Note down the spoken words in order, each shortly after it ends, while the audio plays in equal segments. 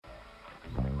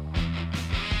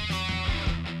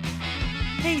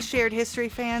Hey, Shared History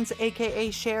fans, aka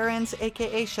Sharons,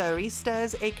 aka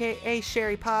Sharistas, aka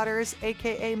Sherry Potters,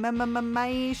 aka my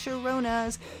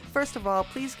Sharonas. First of all,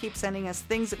 please keep sending us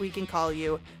things that we can call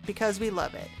you because we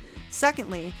love it.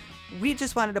 Secondly, we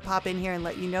just wanted to pop in here and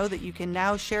let you know that you can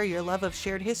now share your love of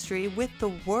shared history with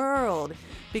the world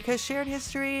because Shared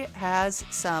History has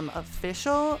some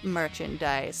official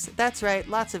merchandise. That's right,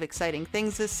 lots of exciting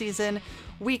things this season.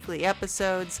 Weekly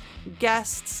episodes,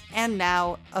 guests, and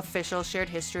now official Shared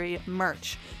History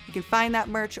merch. You can find that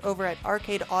merch over at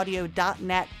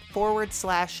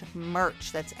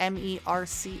arcadeaudio.net/merch. That's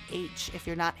MERCH if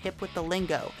you're not hip with the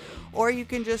lingo. Or you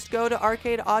can just go to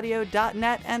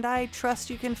arcadeaudio.net and I trust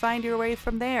you can find your way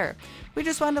from there. We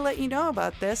just wanted to let you know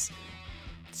about this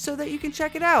so that you can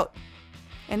check it out.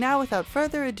 And now, without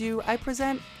further ado, I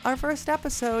present our first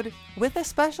episode with a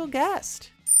special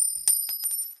guest.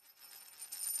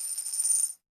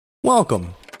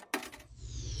 Welcome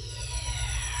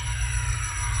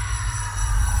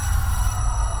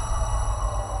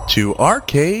to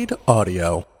Arcade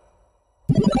Audio.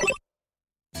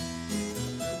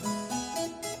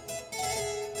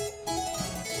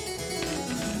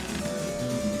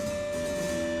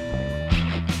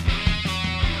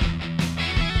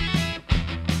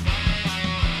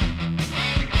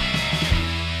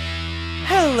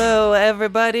 Hello,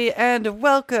 everybody, and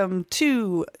welcome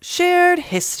to Shared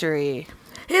History.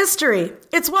 History.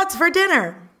 It's what's for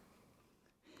dinner.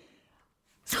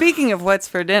 Speaking of what's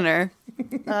for dinner,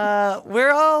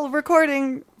 we're all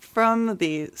recording from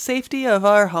the safety of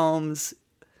our homes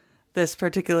this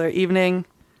particular evening.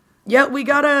 Yeah, we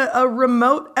got a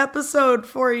remote episode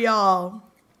for y'all.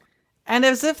 And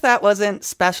as if that wasn't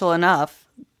special enough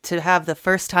to have the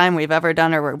first time we've ever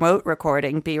done a remote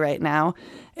recording be right now,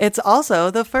 it's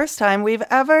also the first time we've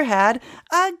ever had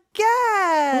a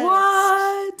guest.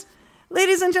 What?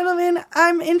 Ladies and gentlemen,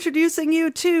 I'm introducing you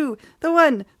to the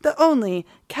one, the only,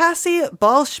 Cassie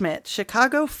Ballschmidt,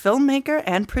 Chicago filmmaker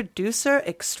and producer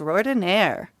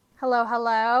extraordinaire. Hello,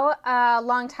 hello.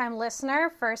 Long-time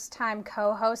listener, first-time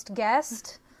co-host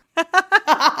guest.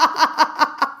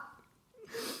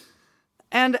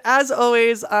 And as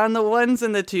always, on the ones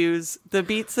and the twos, the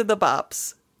beats and the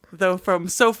bops, though from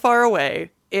so far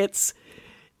away, it's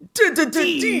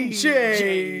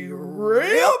DJ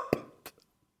Rip.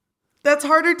 That's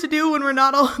harder to do when we're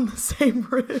not all in the same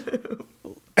room.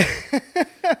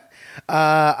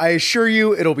 I assure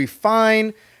you it'll be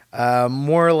fine.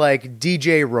 More like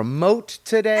DJ Remote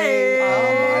today.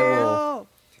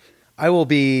 I will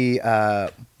be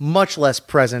much less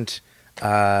present in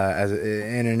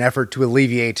an effort to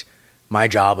alleviate my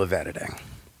job of editing.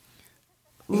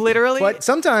 literally... But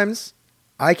sometimes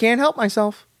I can't help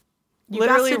myself. You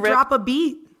literally got to drop a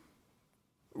beat.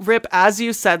 Rip, as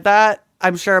you said that,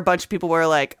 I'm sure a bunch of people were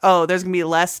like, oh, there's going to be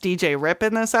less DJ Rip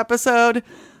in this episode.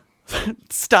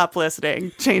 Stop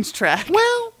listening. Change track.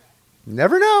 Well,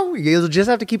 never know. You'll just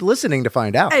have to keep listening to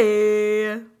find out.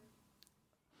 Hey.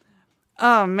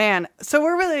 Oh, man. So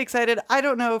we're really excited. I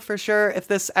don't know for sure if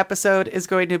this episode is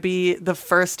going to be the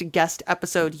first guest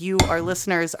episode you, our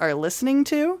listeners, are listening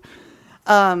to.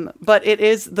 But it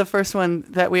is the first one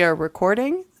that we are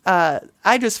recording.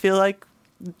 I just feel like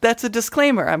that's a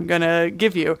disclaimer I'm going to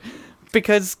give you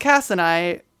because Cass and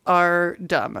I are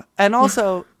dumb. And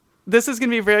also, this is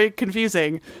going to be very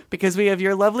confusing because we have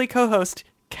your lovely co-host,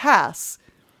 Cass.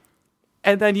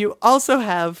 And then you also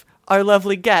have our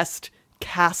lovely guest,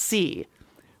 Cassie,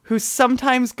 who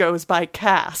sometimes goes by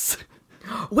Cass.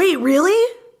 Wait,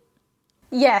 really?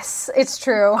 Yes, it's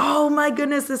true. Oh my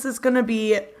goodness, this is going to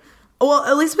be... Well,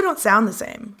 at least we don't sound the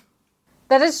same.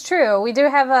 That is true. We do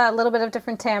have a little bit of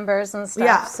different timbres and stuff.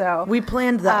 Yeah, so we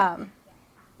planned that.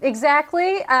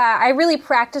 Exactly. I really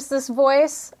practiced this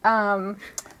voice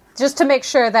just to make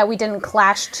sure that we didn't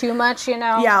clash too much, you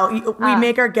know? Yeah, we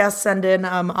make our guests send in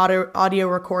audio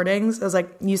recordings. I was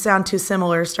like, you sound too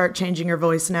similar. Start changing your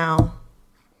voice now.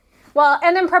 Well,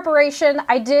 and in preparation,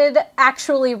 I did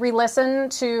actually re-listen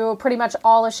to pretty much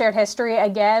all of Shared History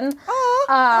again.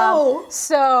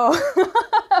 So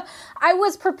I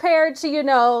was prepared to, you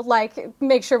know, like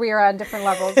make sure we were on different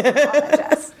levels.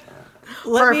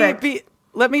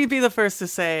 Let me be the first to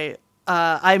say,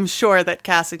 I'm sure that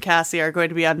Cass and Cassie are going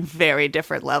to be on very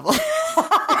different levels.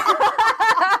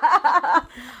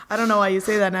 I don't know why you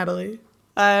say that, Natalie.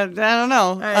 I don't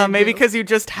know. Maybe because you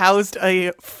just housed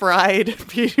a fried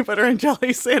peanut butter and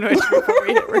jelly sandwich before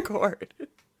we hit record.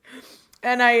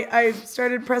 And I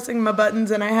started pressing my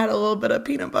buttons and I had a little bit of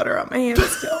peanut butter on my hands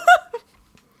still.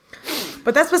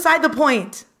 But that's beside the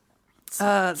point. It's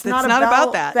not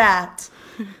about that.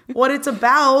 What it's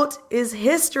about is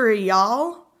history,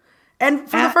 y'all. And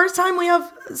for the first time, we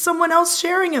have someone else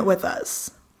sharing it with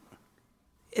us.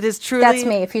 It is truly... That's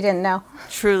me, if you didn't know.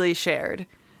 Truly shared.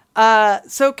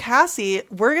 So Cassie,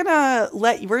 we're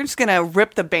just gonna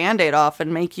rip the Band-Aid off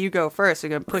and make you go first. We're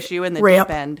gonna push you in the deep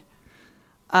end.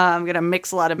 I'm gonna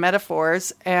mix a lot of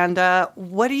metaphors. And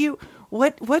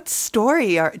what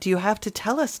story do you have to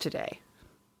tell us today?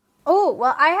 Oh,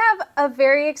 well, I have a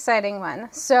very exciting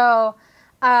one. So,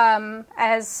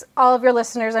 as all of your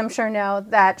listeners, I'm sure know,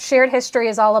 that shared history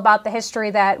is all about the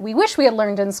history that we wish we had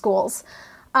learned in schools.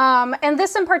 And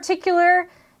this in particular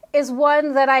is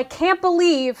one that I can't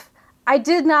believe I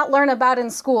did not learn about in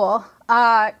school.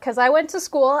 Because I went to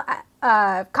school,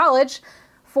 college,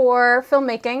 for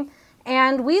filmmaking,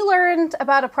 and we learned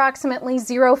about approximately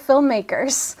 0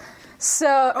 filmmakers.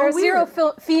 Zero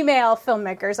female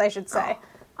filmmakers, I should say.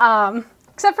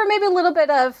 Except for maybe a little bit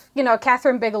of,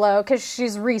 Catherine Bigelow, because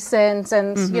she's recent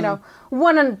and,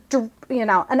 won an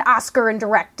Oscar in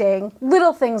directing,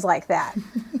 little things like that.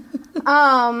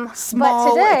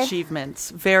 Small but today,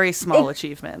 achievements, very small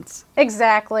achievements.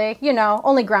 Exactly.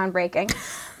 Only groundbreaking.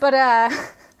 But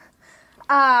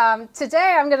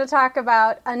today I'm going to talk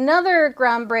about another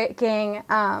groundbreaking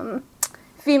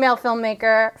female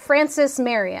filmmaker, Frances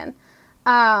Marion.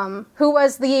 Who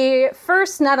was the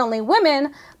first, not only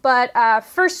woman, but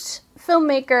first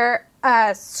filmmaker,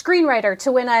 screenwriter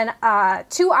to win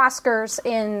 2 Oscars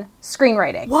in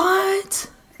screenwriting. What?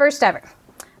 First ever.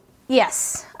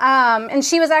 Yes. And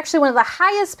she was actually one of the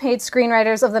highest paid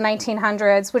screenwriters of the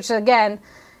 1900s, which again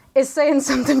is saying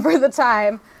something for the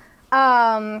time.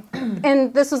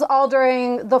 And this was all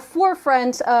during the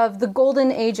forefront of the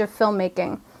golden age of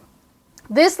filmmaking.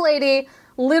 This lady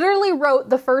literally wrote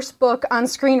the first book on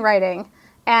screenwriting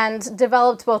and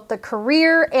developed both the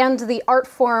career and the art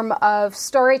form of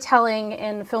storytelling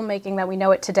in filmmaking that we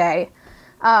know it today.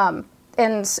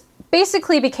 And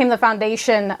basically became the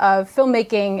foundation of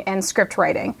filmmaking and script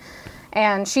writing.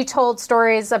 And she told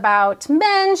stories about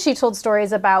men, she told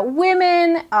stories about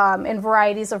women in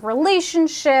varieties of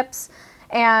relationships,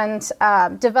 and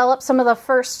developed some of the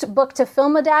first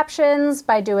book-to-film adaptions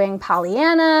by doing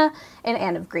Pollyanna and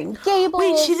Anne of Green Gables.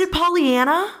 Wait, she did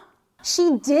Pollyanna?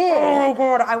 She did. Oh,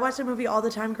 God. I watched that movie all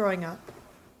the time growing up.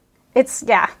 It's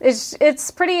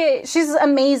pretty, she's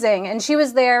amazing. And she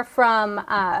was there from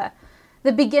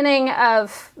the beginning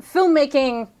of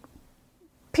filmmaking,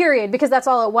 period, because that's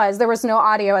all it was. There was no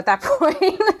audio at that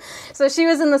point. So she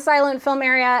was in the silent film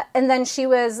area, and then she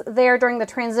was there during the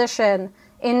transition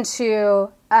into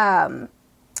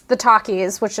the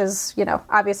talkies, which is,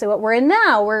 obviously what we're in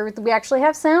now, where we actually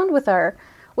have sound with our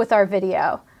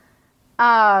video.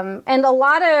 And a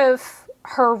lot of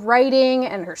her writing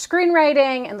and her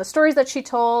screenwriting and the stories that she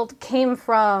told came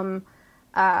from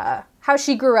how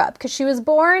she grew up, because she was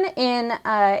born in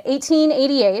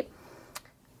 1888.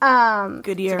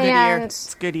 Good year.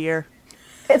 It's a good year.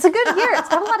 It's a good year. It's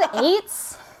got a lot of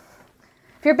 8s.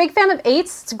 If you're a big fan of 8s,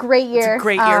 it's a great year. It's a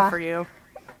great year for you.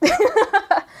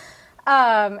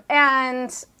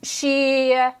 And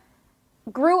she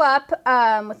grew up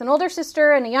with an older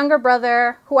sister and a younger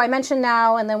brother, who I mentioned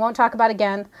now and then won't talk about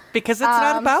again. Because it's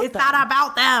not about them. It's not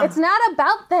about them. It's not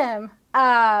about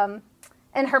them.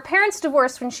 And her parents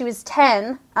divorced when she was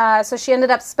 10, so she ended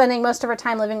up spending most of her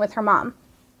time living with her mom.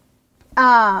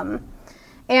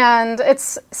 And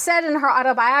it's said in her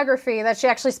autobiography that she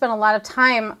actually spent a lot of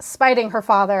time spiting her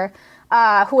father,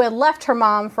 who had left her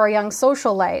mom for a young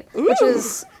socialite, which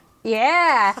is, it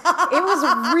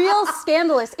was real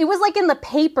scandalous. It was like in the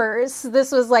papers.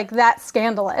 This was like that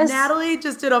scandalous. Natalie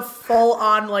just did a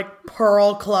full-on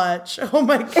pearl clutch. Oh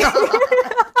my God.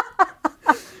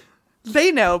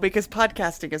 They know, because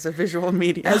podcasting is a visual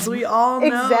medium. As we all know.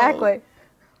 Exactly.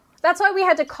 That's why we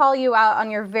had to call you out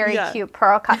on your very cute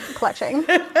pearl clutching.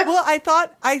 Well, I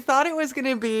thought it was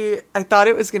gonna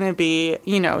be,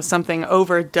 something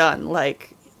overdone,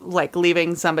 like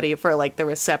leaving somebody for the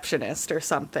receptionist or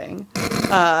something.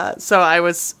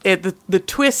 So the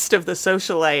twist of the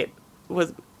socialite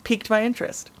piqued my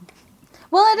interest.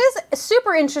 Well, it is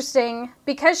super interesting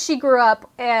because she grew up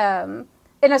in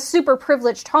a super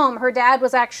privileged home. Her dad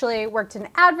worked in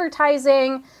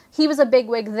advertising. He was a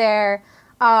bigwig there.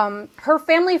 Her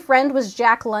family friend was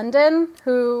Jack London,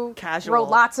 who wrote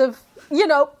lots of,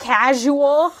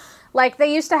 casual.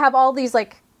 They used to have all these,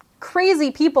 crazy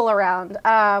people around,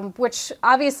 which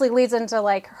obviously leads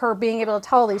into, her being able to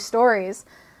tell these stories.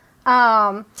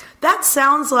 That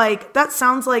sounds like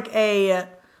a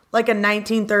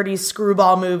 1930s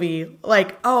screwball movie.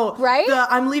 Right?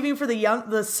 I'm leaving for the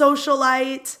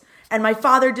socialite, and my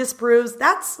father disapproves.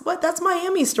 That's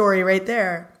Miami Story right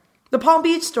there. The Palm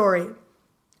Beach Story.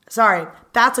 Sorry,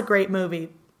 that's a great movie.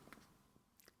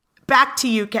 Back to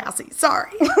you, Cassie.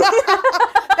 Sorry.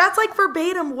 That's like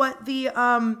verbatim what the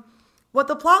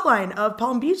plot line of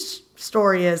Palm Beach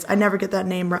Story is. I never get that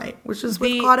name right, which is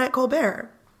with Claudette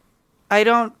Colbert. I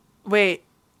don't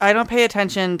pay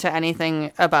attention to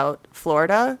anything about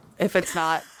Florida. If it's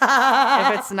not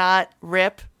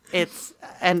RIP,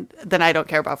 then I don't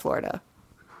care about Florida.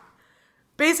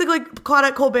 Basically,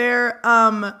 Claudette Colbert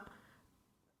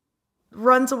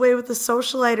runs away with a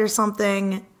socialite or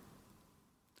something.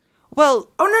 Well,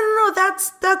 no,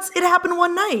 that's it happened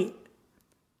one night.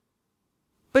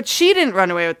 But she didn't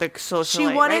run away with the socialite. She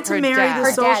wanted to marry the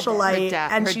socialite,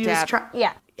 and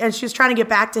she was trying to get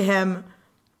back to him.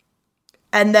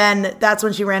 And then that's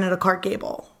when she ran into Clark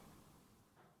Gable.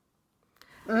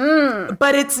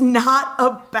 But it's not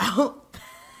about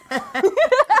that.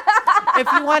 If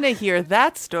you want to hear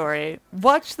that story,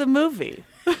 watch the movie.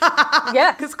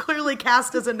 Yeah. Because clearly Cass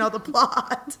doesn't know the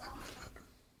plot.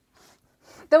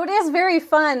 Though it is very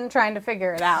fun trying to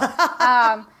figure it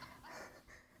out.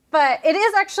 But it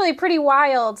is actually pretty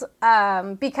wild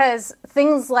because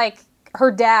things like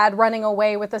her dad running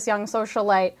away with this young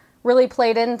socialite really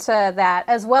played into that,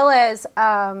 as well as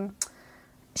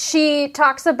she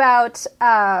talks about,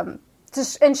 and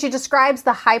she describes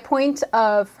the high point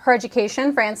of her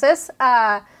education, Frances,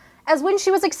 as when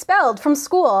she was expelled from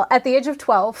school at the age of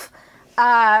 12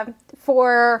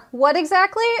 for what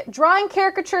exactly? Drawing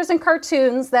caricatures and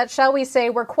cartoons that, shall we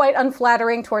say, were quite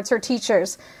unflattering towards her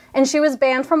teachers. And she was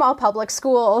banned from all public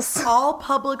schools. All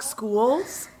public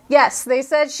schools? Yes, they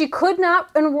said she could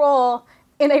not enroll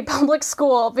in a public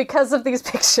school because of these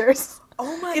pictures.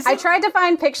 Oh my! I tried to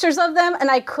find pictures of them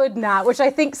and I could not, which I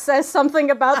think says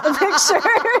something about the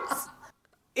pictures.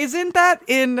 Isn't that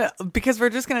in, because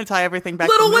we're just going to tie everything back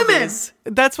Little to Women. movies.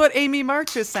 That's what Amy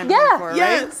March is sending for, right?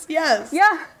 Yes.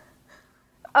 Yeah.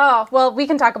 Oh, well, we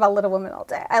can talk about Little Women all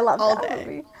day. I love that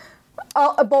movie.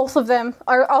 Both of them.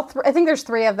 I think there's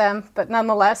 3 of them, but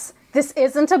nonetheless, this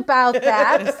isn't about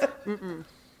that.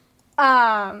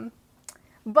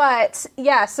 But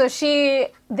yeah, so she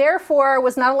therefore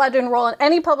was not allowed to enroll in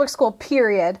any public school,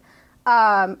 period.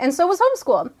 And so was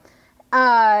homeschooled,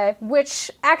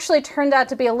 which actually turned out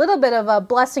to be a little bit of a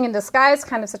blessing in disguise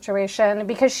kind of situation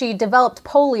because she developed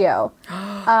polio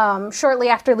shortly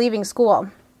after leaving school.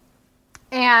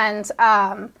 And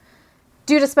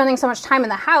due to spending so much time in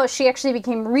the house, she actually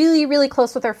became really, really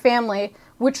close with her family,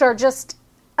 which are just,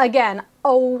 again,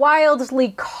 a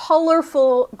wildly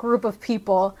colorful group of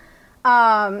people.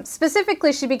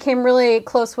 Specifically, she became really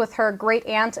close with her great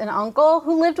aunt and uncle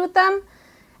who lived with them.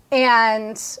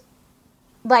 And,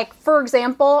 like, for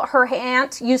example, her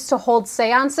aunt used to hold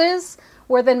seances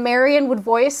where then Marion would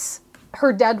voice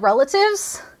her dead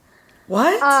relatives.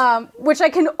 What? Which I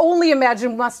can only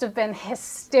imagine must have been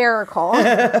hysterical.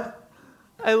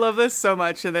 I love this so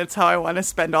much, and that's how I want to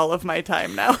spend all of my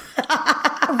time now.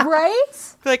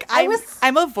 Right? Like,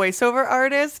 I'm a voiceover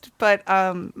artist, but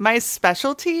my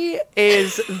specialty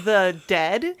is the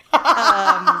dead.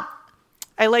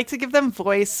 I like to give them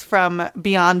voice from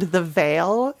beyond the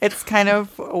veil. It's kind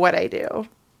of what I do.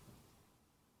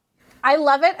 I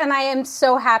love it, and I am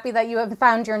so happy that you have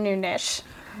found your new niche.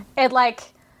 And, like,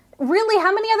 really,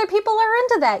 how many other people are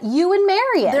into that? You and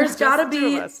Marion. There's got to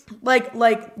be,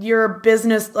 like your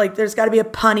business, like, there's got to be a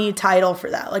punny title for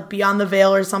that, like Beyond the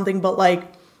Veil or something, but, like,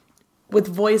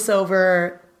 with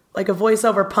voiceover, like a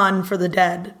voiceover pun for the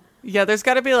dead. Yeah, there's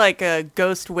got to be, like, a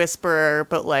ghost whisperer,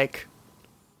 but, like,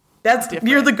 that's different.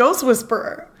 You're the ghost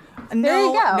whisperer. There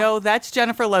you go. No, that's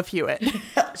Jennifer Love Hewitt.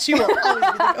 She will always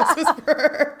be the ghost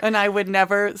whisperer. And I would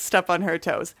never step on her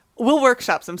toes. We'll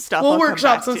workshop some stuff. We'll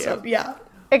workshop some stuff, yeah.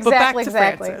 Exactly, but back to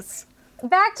exactly. Frances.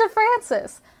 Back to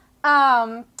Frances.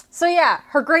 So yeah,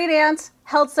 her great aunt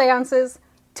held seances,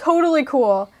 totally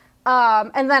cool.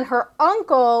 And then her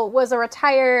uncle was a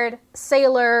retired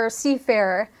sailor,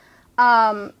 seafarer,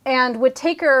 and would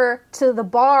take her to the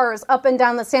bars up and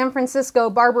down the San Francisco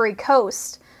Barbary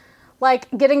Coast, like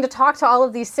getting to talk to all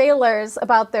of these sailors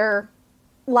about their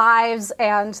lives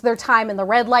and their time in the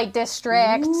red light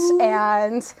district. Ooh.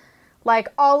 And like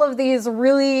all of these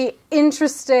really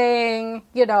interesting,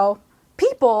 you know,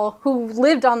 people who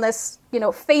lived on this, you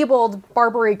know, fabled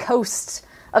Barbary coast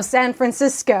of San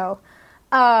Francisco.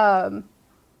 And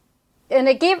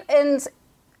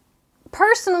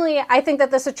personally, I think that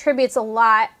this attributes a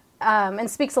lot and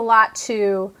speaks a lot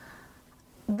to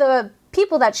the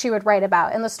people that she would write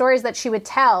about and the stories that she would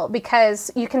tell, because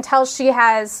you can tell she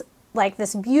has like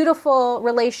this beautiful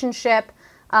relationship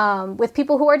with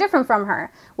people who are different from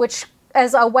her, which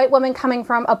as a white woman coming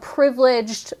from a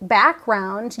privileged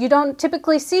background, you don't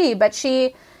typically see. But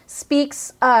she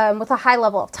speaks with a high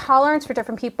level of tolerance for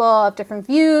different people of different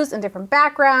views and different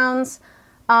backgrounds.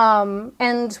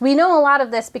 And we know a lot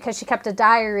of this because she kept a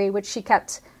diary, which she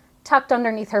kept tucked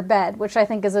underneath her bed, which I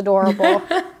think is adorable.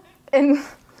 And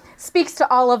speaks to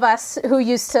all of us who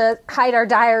used to hide our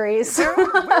diaries.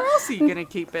 Where else are you going to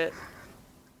keep it?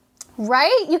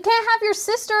 Right? You can't have your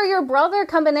sister or your brother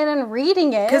coming in and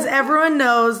reading it. Because everyone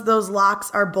knows those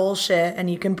locks are bullshit and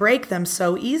you can break them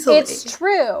so easily. It's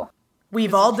true.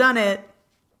 We've all done it.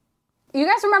 You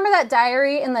guys remember that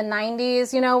diary in the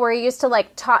 90s, where you used to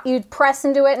like talk, you'd press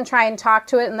into it and try and talk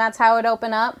to it and that's how it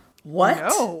opened up? What?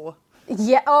 No.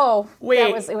 Yeah. Oh, Wait.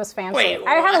 it was fancy. Wait,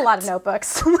 I had a lot of what?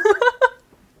 notebooks.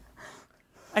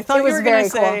 I thought It you was were going very to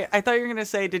say, cool. I thought you were going to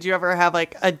say, did you ever have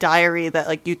like a diary that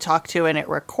like you talked to and it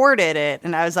recorded it?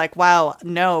 And I was like, wow,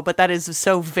 no, but that is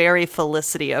so very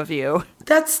Felicity of you.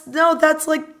 That's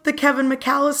like the Kevin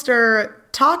McAllister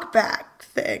talkback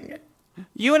thing.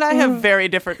 You and I have very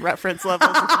different reference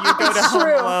levels. If you go to Home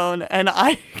true. Alone and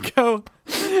I go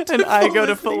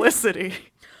to Felicity.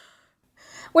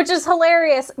 Which is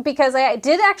hilarious because I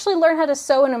did actually learn how to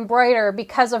sew and embroider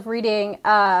because of reading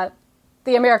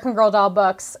the American Girl doll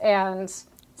books, and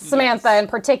Samantha in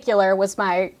particular was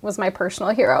my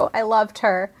personal hero. I loved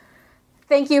her.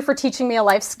 Thank you for teaching me a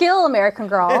life skill, American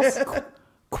Girls.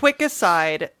 Quick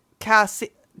aside, Cassie,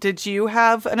 did you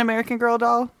have an American Girl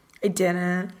doll? I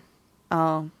didn't.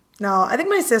 Oh. No, I think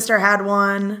my sister had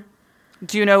one.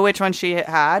 Do you know which one she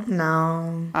had?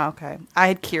 No. Oh, okay. I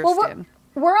had Kirsten. Well,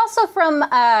 we're also from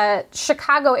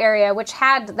Chicago area, which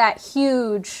had that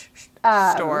huge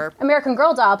Store. American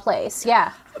Girl doll place.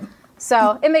 Yeah.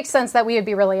 So it makes sense that we would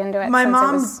be really into it. My since it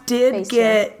mom was did based here.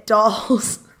 get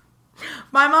dolls.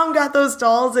 My mom got those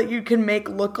dolls that you can make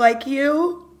look like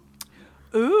you.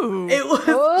 Ooh. It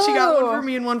was. She got one for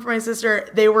me and one for my sister.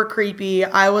 They were creepy.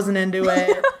 I wasn't into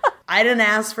it. I didn't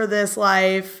ask for this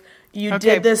life. You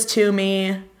Okay. did this to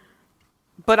me.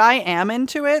 But I am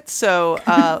into it, so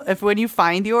if when you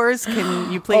find yours,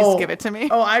 can you please give it to me?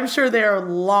 Oh, I'm sure they're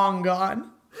long gone.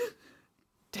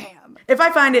 Damn. If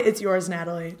I find it, it's yours,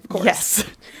 Natalie. Of course. Yes.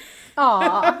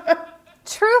 Aw.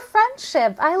 True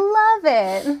friendship. I love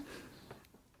it.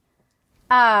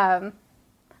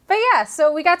 But yeah,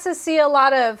 so we got to see a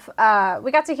lot of,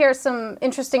 we got to hear some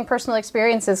interesting personal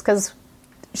experiences because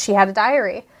she had a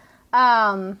diary.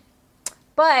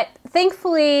 But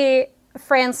thankfully,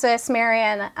 Frances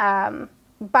Marion,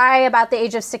 by about the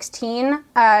age of 16,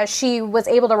 she was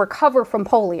able to recover from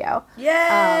polio.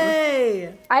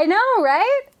 Yay! I know,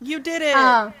 right? You did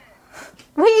it.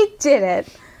 We did it.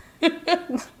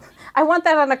 I want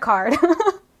that on a card.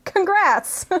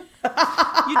 Congrats. You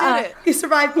did it. You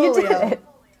survived polio. You did it.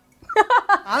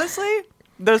 Honestly,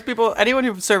 those people, anyone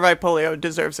who survived polio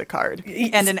deserves a card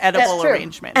and an edible true.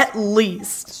 arrangement. At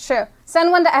least. It's true.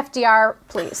 Send one to FDR,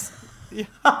 please.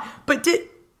 But did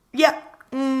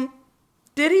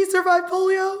he survive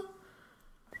polio?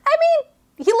 I mean,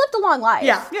 he lived a long life.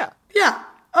 Yeah. Yeah. Yeah.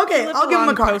 Okay, Lived I'll give him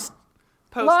a card.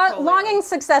 Post-polio. Longing,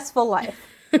 successful life.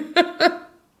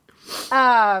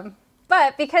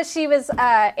 But because she was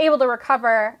able to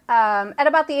recover at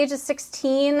about the age of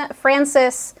 16,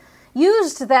 Frances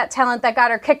used that talent that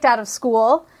got her kicked out of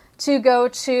school to go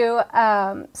to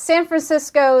San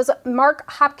Francisco's Mark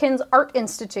Hopkins Art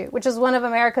Institute, which is one of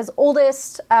America's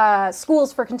oldest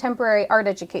schools for contemporary art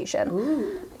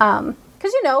education.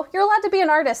 Because, you're allowed to be an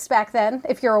artist back then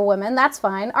if you're a woman. That's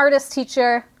fine. Artist,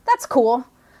 teacher, that's cool.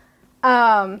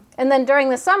 And then during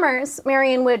the summers,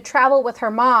 Marion would travel with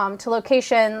her mom to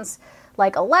locations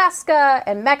like Alaska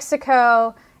and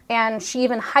Mexico, and she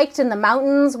even hiked in the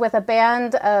mountains with a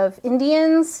band of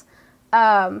Indians.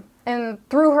 And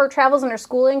through her travels and her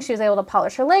schooling, she was able to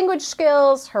polish her language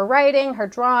skills, her writing, her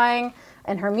drawing,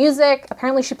 and her music.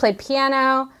 Apparently she played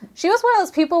piano. She was one of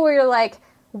those people where you're like,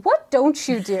 what don't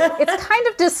you do? It's kind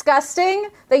of disgusting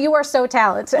that you are so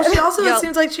talented. Well, she also, Yeah. it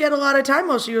seems like she had a lot of time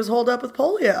while she was holed up with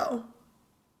polio.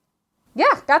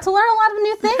 Yeah, got to learn a lot of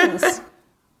new things.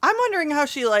 I'm wondering how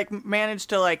she managed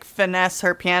to finesse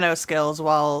her piano skills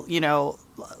while,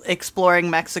 exploring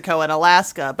Mexico and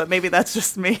Alaska, but maybe that's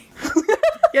just me.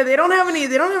 Yeah, they don't have any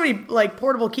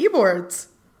portable keyboards.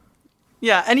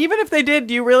 Yeah, and even if they did,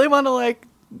 do you really want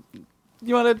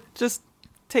to just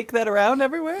take that around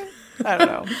everywhere? I don't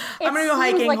know. I'm gonna go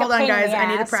seems hiking. like a Hold on, pain in guys. the I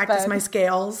need to ass, practice but- my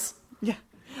scales. Yeah.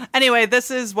 Anyway, this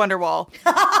is Wonderwall.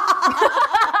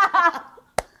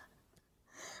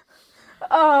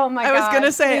 Oh my god. I was going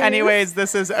to say, please. anyways,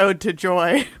 this is Ode to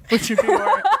Joy, which would be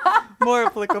more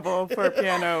applicable for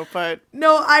piano, but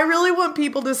No, I really want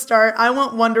people to start. I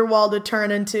want Wonderwall to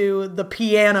turn into the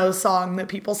piano song that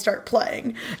people start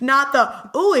playing. Not the,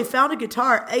 oh, I found a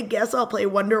guitar. I guess I'll play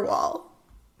Wonderwall.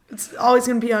 It's always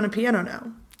going to be on a piano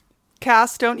now.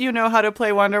 Cass, don't you know how to play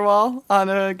Wonderwall on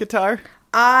a guitar?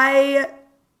 I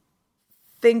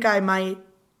think I might.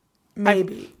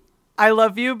 Maybe. I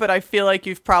love you, but I feel like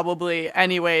you've probably,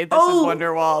 anyway, this is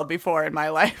Wonderwall before in my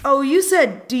life. Oh, you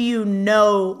said, do you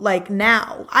know, like,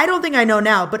 now? I don't think I know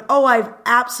now, but I've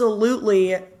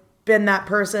absolutely been that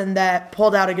person that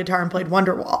pulled out a guitar and played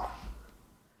Wonderwall.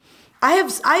 I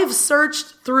have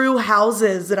searched through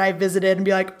houses that I visited and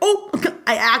be like, oh,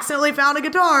 I accidentally found a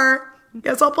guitar.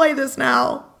 Guess I'll play this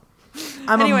now.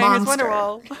 Anyway, a here's monster.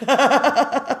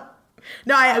 Wonderwall.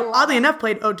 No, I oddly enough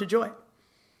played Ode to Joy.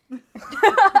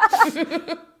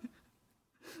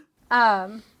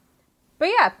 But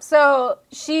yeah, so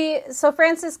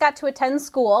Frances got to attend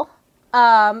school,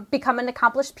 become an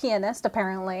accomplished pianist,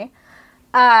 apparently.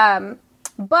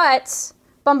 But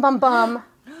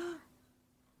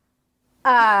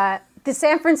the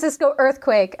San Francisco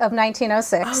earthquake of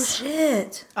 1906. Oh,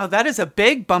 shit. Oh, that is a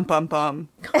big bum.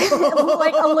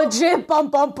 Like a legit bum.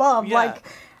 Yeah. Like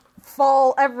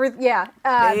fall the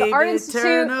Art Institute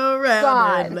Turn around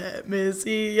gone. and let me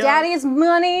see ya. Daddy's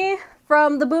money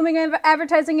from the booming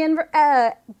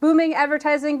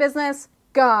advertising business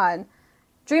gone.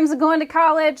 Dreams of going to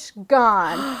college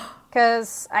gone.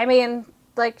 Because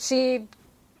she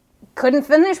couldn't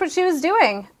finish what she was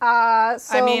doing. I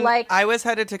was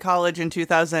headed to college in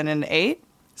 2008,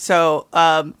 so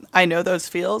I know those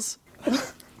feels.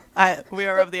 We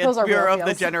are of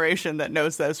the generation that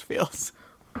knows those feels.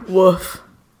 Woof.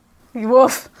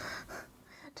 Woof.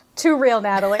 Too real,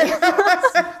 Natalie.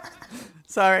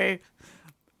 Sorry.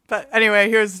 But anyway,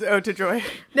 here's Ode to Joy.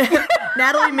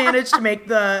 Natalie managed to make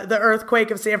the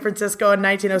earthquake of San Francisco in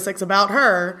 1906 about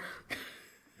her.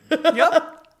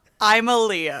 Yep. I'm a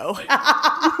Leo.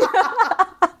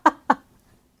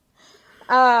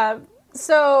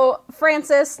 So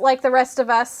Frances, like the rest of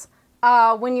us,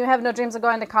 when you have no dreams of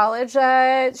going to college,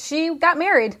 she got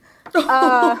married.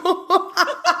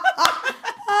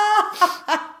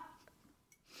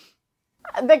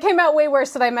 That came out way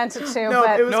worse than I meant it to. No,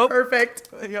 but it was perfect.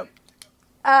 Yep.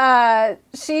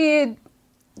 she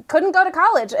couldn't go to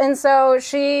college. And so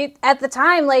she, at the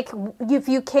time, like, if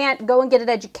you can't go and get an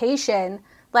education,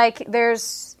 like,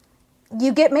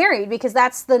 you get married because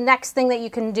that's the next thing that you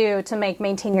can do to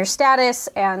maintain your status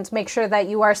and make sure that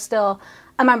you are still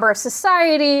a member of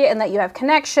society and that you have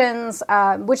connections,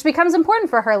 which becomes important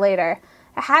for her later,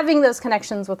 having those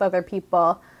connections with other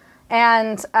people.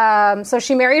 And so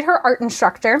she married her art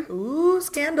instructor. Ooh,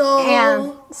 scandal.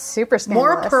 And super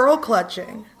scandalous. More pearl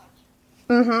clutching.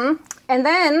 Mm-hmm. And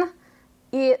then,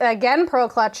 again pearl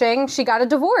clutching, she got a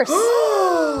divorce.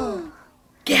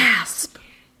 Gasp.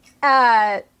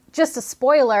 Just a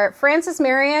spoiler, Frances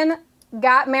Marion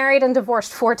got married and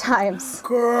divorced 4 times.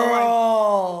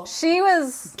 Girl. She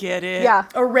was... Get it? Yeah.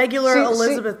 A regular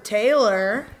Elizabeth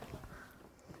Taylor.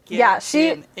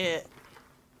 She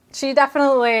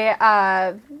definitely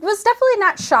was definitely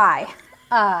not shy.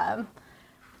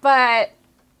 But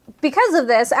because of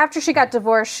this, after she got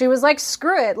divorced, she was like,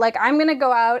 screw it. Like, I'm going to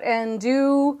go out and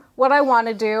do what I want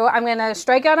to do. I'm going to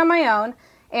strike out on my own.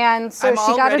 And so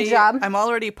she got a job. I'm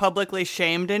already publicly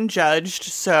shamed and judged,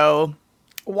 so...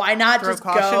 Why not just go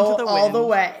all the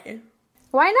way?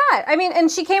 Why not? I mean,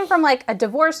 and she came from, like, a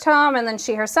divorced home, and then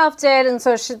she herself did. And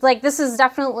so, this is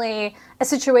definitely a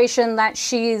situation that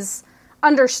she's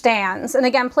understands. And,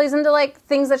 again, plays into, like,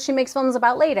 things that she makes films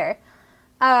about later.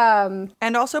 And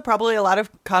also probably a lot of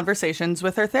conversations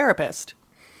with her therapist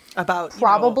about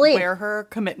where her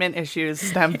commitment issues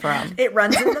stem from. It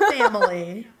runs in the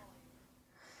family.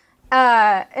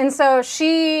 And so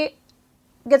she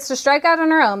gets to strike out on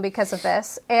her own because of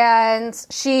this. And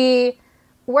she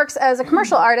works as a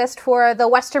commercial artist for the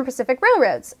Western Pacific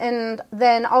Railroads, and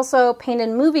then also painted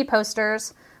movie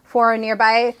posters for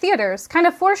nearby theaters, kind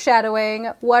of foreshadowing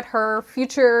what her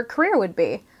future career would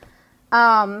be.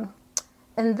 And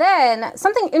then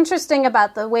something interesting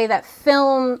about the way that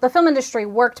the film industry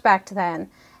worked back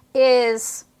then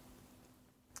is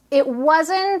it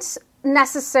wasn't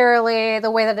necessarily the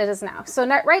way that it is now. So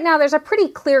right now there's a pretty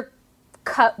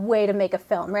clear-cut way to make a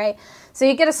film, right? So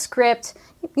you get a script,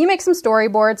 you make some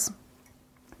storyboards,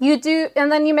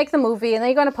 and then you make the movie, and then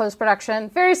you go into post-production.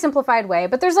 Very simplified way,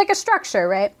 but there's like a structure,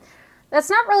 right? That's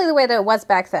not really the way that it was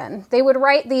back then. They would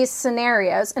write these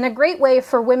scenarios, and a great way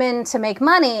for women to make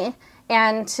money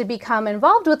and to become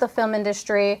involved with the film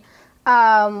industry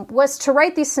was to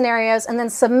write these scenarios and then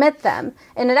submit them.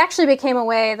 And it actually became a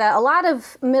way that a lot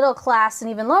of middle class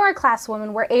and even lower class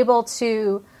women were able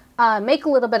to make a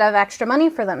little bit of extra money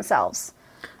for themselves.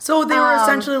 So they were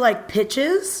essentially like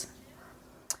pitches?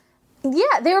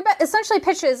 Yeah, they were essentially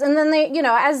pitches. And then they,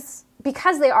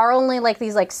 because they are only like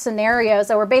these like scenarios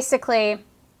that were basically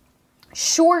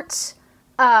short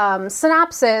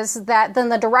synopses that then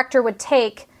the director would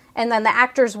take and then the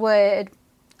actors would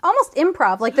almost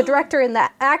improv. Like the director and the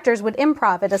actors would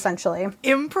improv it essentially.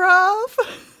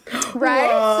 Improv?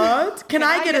 Right? What? Can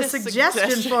I get a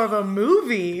suggestion for a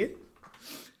movie?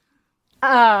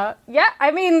 Yeah,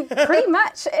 I mean, pretty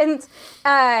much. And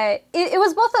it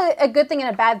was both a good thing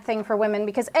and a bad thing for women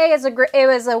because it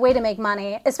was a way to make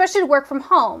money, especially to work from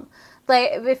home.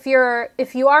 Like if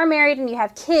you are married and you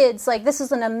have kids, like this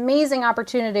is an amazing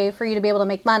opportunity for you to be able to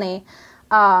make money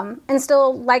and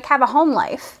still like have a home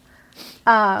life.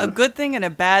 A good thing and a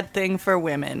bad thing for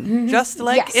women, just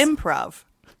like improv.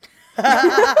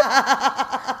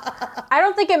 I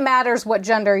don't think it matters what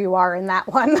gender you are in that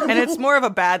one. And it's more of a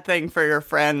bad thing for your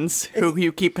friends who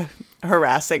you keep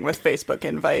harassing with Facebook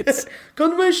invites.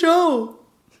 Come to my show.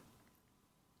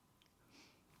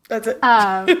 That's it.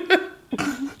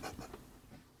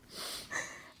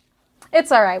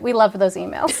 It's all right. We love those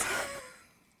emails.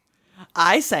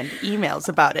 I send emails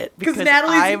about it because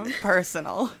I'm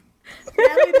personal.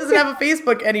 Natalie doesn't have a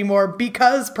Facebook anymore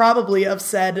because probably of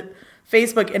said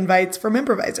Facebook invites from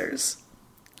improvisers.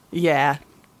 Yeah.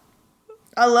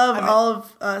 I love all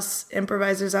of us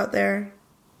improvisers out there.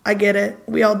 I get it.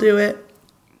 We all do it.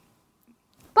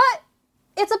 But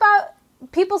it's about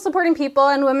people supporting people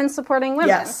and women supporting women.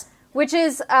 Yes. Which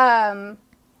is a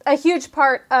huge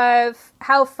part of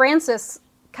how Frances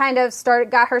kind of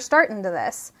got her start into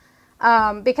this.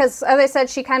 Because, as I said,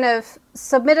 she kind of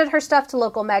submitted her stuff to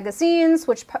local magazines,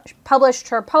 which published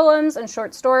her poems and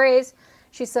short stories.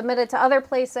 She submitted to other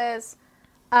places.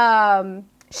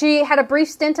 She had a brief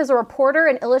stint as a reporter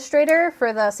and illustrator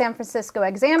for the San Francisco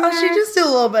Examiner. Oh, she just did a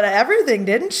little bit of everything,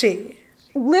 didn't she?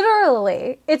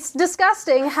 Literally. It's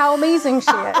disgusting how amazing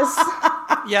she is.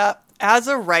 Yeah. As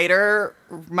a writer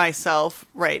myself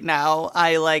right now,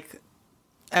 I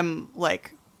am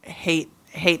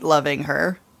hate loving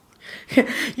her.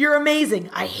 You're amazing.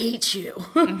 I hate you.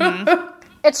 Mm-hmm.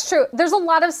 It's true. There's a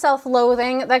lot of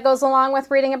self-loathing that goes along with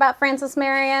reading about Frances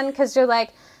Marion because you're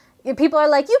like, people are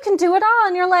like, you can do it all.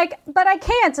 And you're like, but I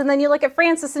can't. And then you look at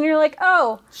Frances and you're like,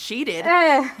 oh. She did.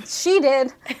 She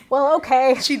did. Well,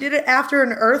 okay. She did it after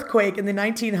an earthquake in the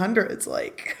 1900s.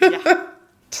 Like, Yeah.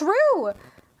 True.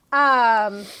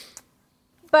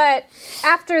 But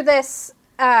after this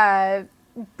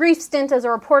brief stint as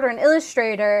a reporter and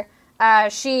illustrator,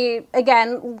 she,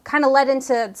 again, kind of led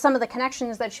into some of the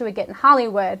connections that she would get in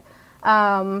Hollywood.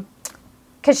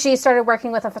 Because she started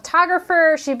working with a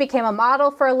photographer. She became a model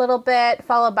for a little bit,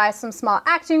 followed by some small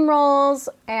acting roles.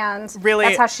 And Really,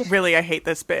 that's how she... really, I hate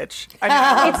this bitch. I mean,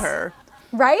 I love her.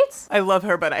 Right? I love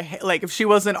her, but if she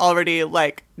wasn't already,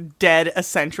 dead a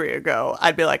century ago,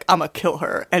 I'd be like, I'm gonna kill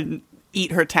her and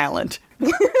eat her talent.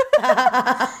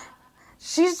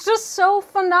 She's just so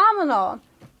phenomenal.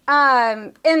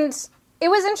 And it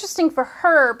was interesting for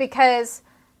her because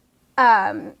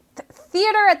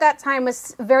theater at that time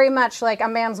was very much like a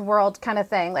man's world kind of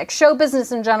thing. Like show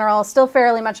business in general, still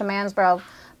fairly much a man's world.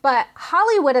 But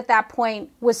Hollywood at that point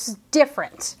was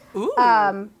different.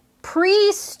 Ooh.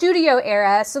 Pre-studio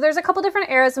era. So there's a couple different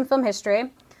eras in film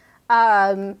history.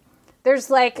 There's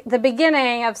the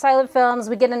beginning of silent films.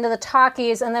 We get into the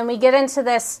talkies, and then we get into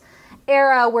this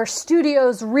era where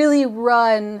studios really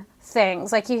run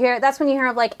things. That's when you hear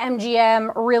of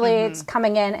MGM really it's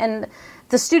coming in, and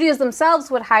the studios themselves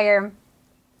would hire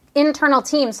internal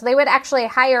teams. So they would actually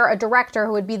hire a director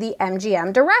who would be the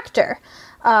MGM director,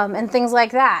 and things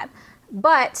like that.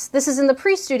 But this is in the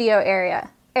pre-studio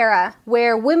era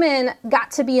where women got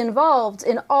to be involved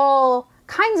in all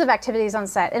kinds of activities on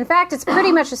set. In fact, it's pretty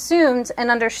much assumed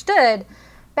and understood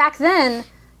back then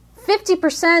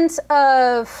 50%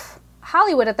 of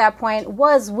Hollywood at that point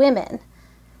was women,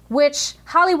 which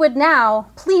Hollywood now,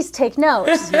 please take note.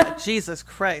 Yeah, Jesus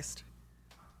Christ.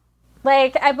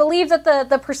 I believe that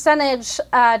the percentage,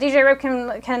 DJ Rip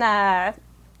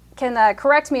can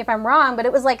correct me if I'm wrong, but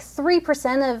it was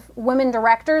 3% of women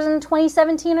directors in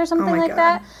 2017 or something like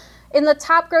that in the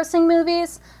top grossing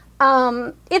movies.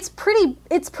 It's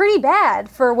pretty bad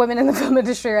for women in the film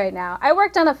industry right now. I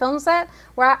worked on a film set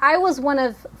where I was one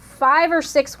of 5 or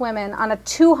 6 women on a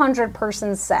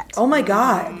 200-person set. Oh my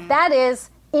God. That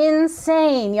is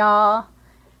insane, y'all.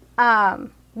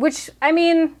 Which, I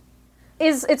mean,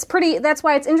 it's pretty, that's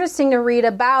why it's interesting to read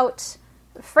about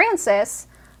Frances,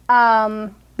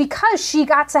 because she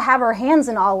got to have her hands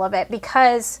in all of it,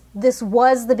 because this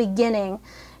was the beginning.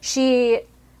 She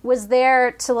was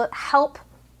there to help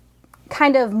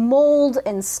kind of mold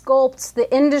and sculpt the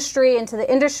industry into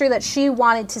the industry that she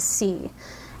wanted to see,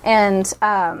 and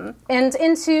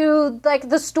into like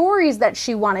the stories that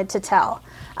she wanted to tell.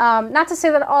 Not to say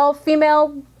that all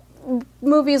female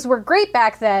movies were great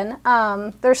back then.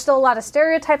 There's still a lot of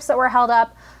stereotypes that were held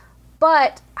up,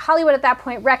 but Hollywood at that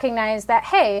point recognized that,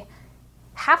 hey,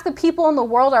 half the people in the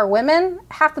world are women,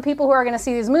 half the people who are going to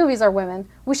see these movies are women.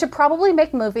 We should probably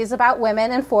make movies about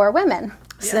women and for women.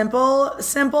 Yeah.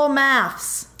 Simple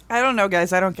maths. I don't know,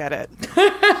 guys. I don't get it.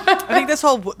 I think this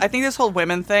whole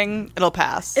women thing, it'll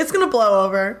pass. It's gonna blow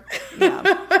over.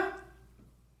 Yeah.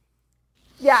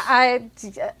 Yeah,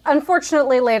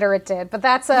 unfortunately later it did, but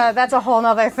that's a whole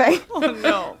nother thing. Oh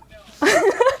no.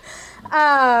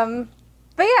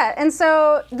 But yeah, and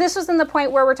so this was in the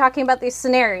point where we're talking about these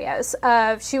scenarios.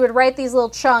 She would write these little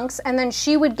chunks, and then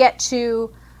she would get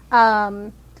to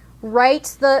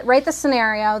write the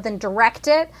scenario, then direct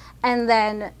it, and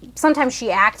then sometimes she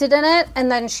acted in it,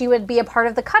 and then she would be a part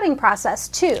of the cutting process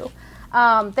too.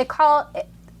 They call it,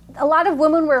 a lot of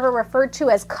women were referred to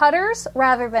as cutters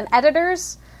rather than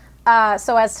editors,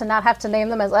 so as to not have to name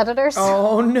them as editors.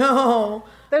 Oh no.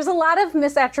 There's a lot of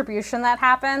misattribution that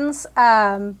happens.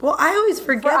 Well, I always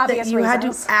forget that you had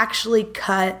to actually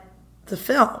cut the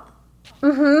film.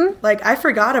 Mm-hmm. Like, I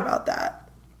forgot about that.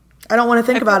 I don't want to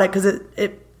think about it because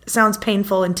it sounds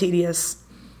painful and tedious.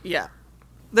 Yeah.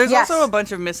 There's also a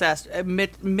bunch of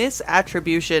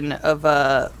misattribution of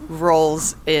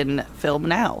roles in film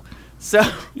now. So.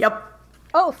 Yep.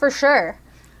 Oh, for sure.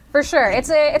 For sure. It's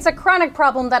a chronic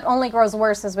problem that only grows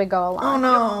worse as we go along. Oh,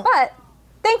 no. But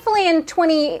thankfully in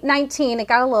 2019 it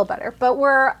got a little better, but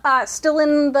we're still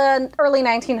in the early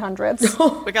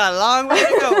 1900s. We got a long way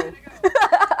to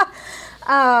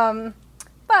go.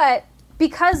 But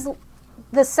because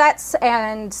the sets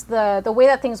and the way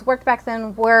that things worked back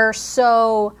then were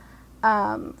so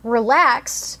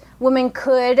relaxed, women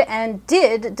could and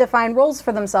did define roles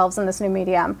for themselves in this new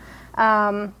medium.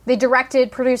 They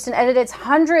directed, produced, and edited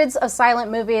hundreds of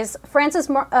silent movies. Frances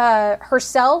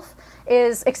herself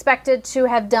is expected to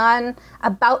have done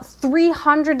about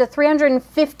 300 to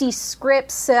 350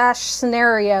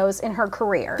 scripts/scenarios in her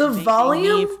career. The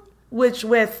volume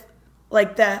with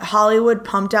like that Hollywood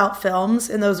pumped out films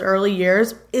in those early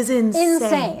years is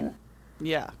insane.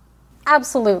 Yeah.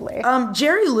 Absolutely.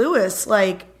 Jerry Lewis,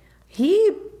 like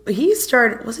he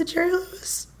started, was it Jerry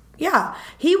Lewis? Yeah.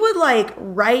 He would like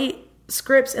write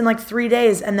scripts in like 3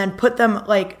 days and then put them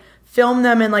like film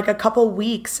them in like a couple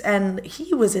weeks, and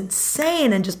he was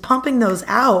insane and just pumping those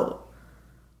out.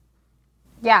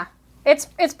 Yeah. It's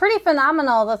pretty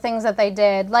phenomenal, the things that they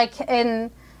did. Like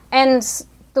and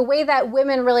the way that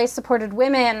women really supported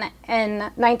women in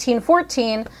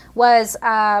 1914 was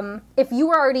if you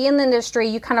were already in the industry,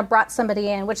 you kind of brought somebody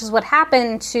in, which is what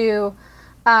happened to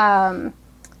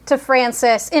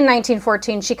Frances in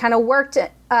 1914. She kind of worked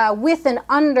with and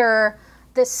under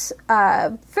this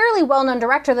fairly well-known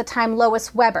director at the time,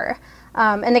 Lois Weber,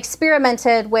 and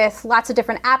experimented with lots of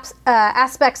different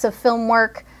aspects of film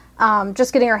work,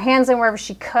 just getting her hands in wherever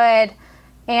she could.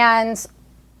 And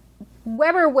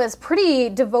Weber was pretty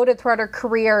devoted throughout her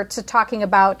career to talking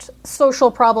about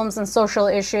social problems and social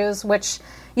issues, which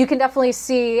you can definitely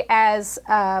see as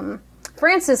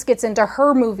Frances gets into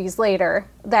her movies later,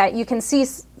 that you can see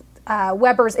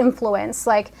Weber's influence,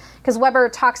 like, because Weber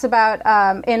talks about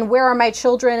in Where Are My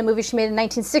Children, a movie she made in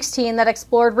 1916 that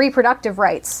explored reproductive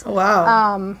rights. Oh,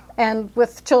 wow. And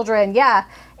with children, yeah.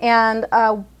 And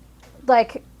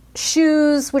like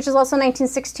Shoes, which is also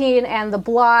 1916, and The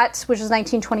Blot, which is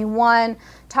 1921,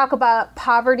 talk about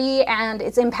poverty and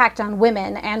its impact on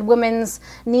women and women's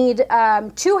need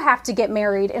to have to get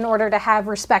married in order to have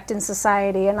respect in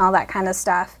society and all that kind of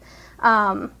stuff.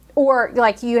 Or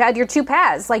like you had your two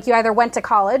paths, like you either went to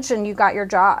college and you got your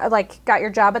job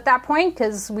at that point,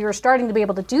 because we were starting to be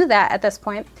able to do that at this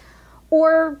point,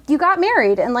 or you got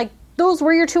married, and like those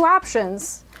were your two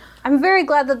options. I'm very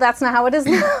glad that that's not how it is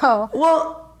now.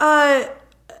 Well,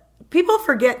 people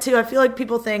forget too. I feel like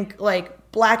people think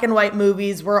like black and white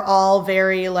movies were all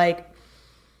very like,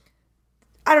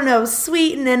 I don't know,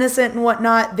 sweet and innocent and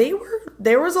whatnot.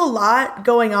 There was a lot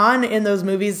going on in those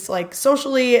movies, like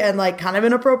socially and like kind of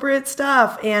inappropriate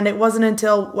stuff. And it wasn't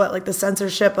until like the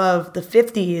censorship of the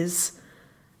 50s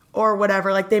or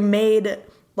whatever, like they made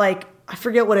like, I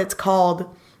forget what it's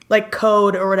called, like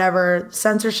code or whatever,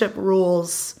 censorship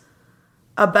rules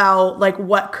about like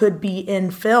what could be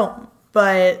in film.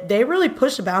 But they really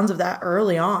pushed the bounds of that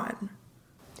early on.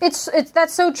 It's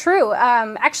that's so true.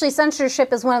 Actually,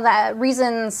 censorship is one of the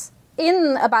reasons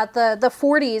in about the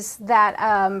 40s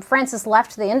that Frances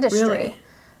left the industry. Really?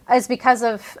 Is because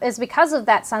of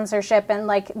that censorship and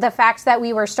like the fact that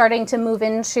we were starting to move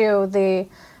into the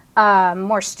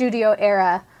more studio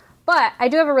era. But I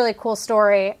do have a really cool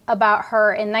story about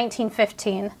her in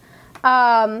 1915.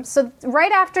 So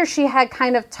right after she had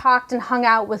kind of talked and hung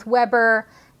out with Weber,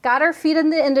 got her feet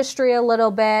in the industry a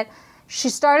little bit, she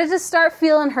started to start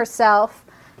feeling herself.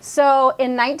 So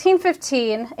in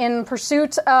 1915, in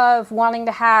pursuit of wanting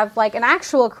to have like an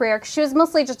actual career, 'cause she was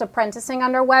mostly just apprenticing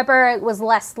under Weber. It was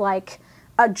less like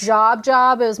a job.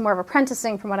 It was more of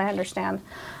apprenticing from what I understand.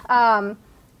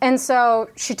 And so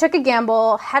she took a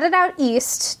gamble, headed out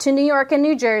east to New York and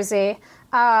New Jersey,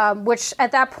 which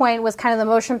at that point was kind of the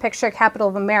motion picture capital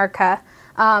of America,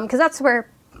 because that's where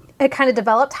it kind of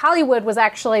developed. Hollywood was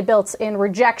actually built in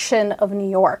rejection of New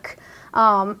York.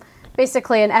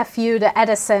 Basically an FU to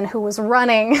Edison, who was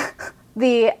running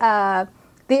the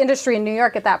industry in New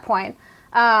York at that point.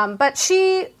 But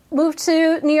she moved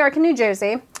to New York and New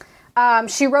Jersey.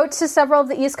 She wrote to several of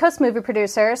the East Coast movie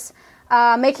producers,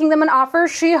 making them an offer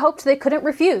she hoped they couldn't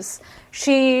refuse.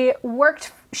 She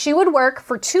would work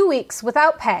for 2 weeks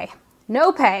without pay,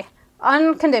 no pay,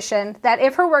 on condition that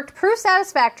if her work proved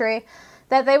satisfactory,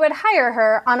 that they would hire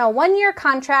her on a 1-year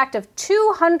contract of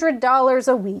 $200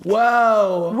 a week.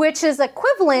 Whoa. Which is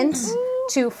equivalent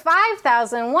to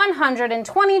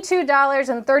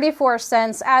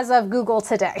 $5,122.34 as of Google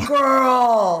today.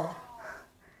 Girl.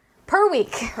 Per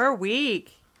week. Per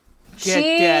week.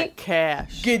 Get that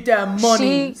cash. Get that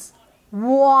money. She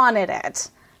wanted it.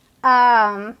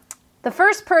 The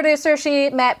first producer she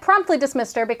met promptly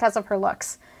dismissed her because of her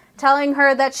looks, telling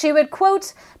her that she would,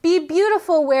 quote, be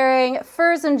beautiful wearing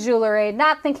furs and jewelry,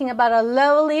 not thinking about a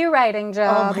lowly writing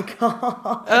job. Oh my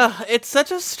God. Ugh, it's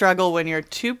such a struggle when you're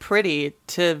too pretty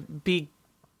to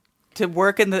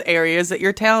work in the areas that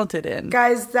you're talented in.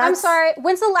 Guys, I'm sorry,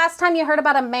 when's the last time you heard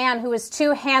about a man who was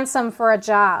too handsome for a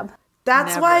job? That's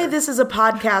Never. why this is a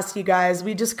podcast, you guys.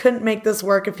 We just couldn't make this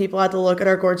work if people had to look at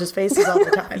our gorgeous faces all the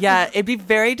time. Yeah, it'd be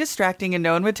very distracting and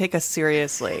no one would take us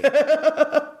seriously.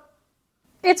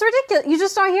 It's ridiculous. You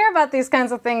just don't hear about these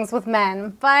kinds of things with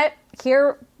men. But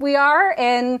here we are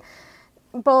in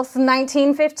both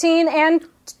 1915 and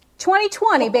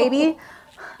 2020, baby.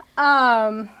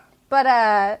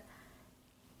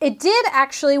 It did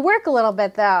actually work a little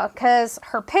bit, though, because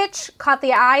her pitch caught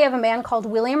the eye of a man called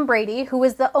William Brady, who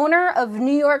was the owner of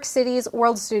New York City's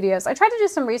World Studios. I tried to do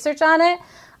some research on it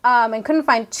and couldn't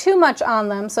find too much on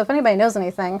them, so if anybody knows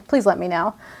anything, please let me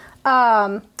know.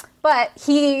 But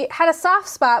he had a soft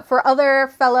spot for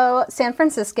other fellow San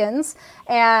Franciscans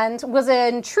and was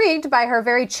intrigued by her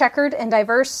very checkered and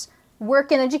diverse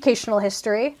work and educational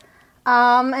history.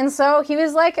 And so he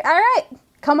was like, all right,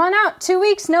 come on out. 2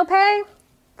 weeks, no pay.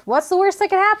 What's the worst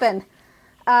that could happen?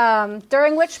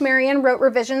 During which Marion wrote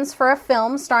revisions for a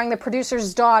film starring the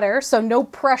producer's daughter, so no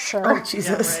pressure. Oh,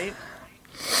 Jesus. Yeah,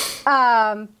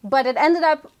 right? But it ended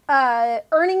up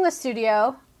earning the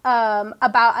studio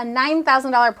about a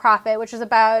 $9,000 profit, which is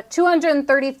about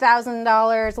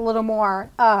 $230,000, a little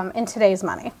more in today's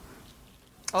money.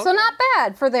 Okay. So not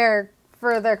bad for their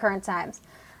current times.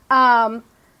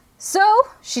 So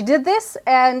she did this,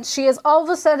 and she is all of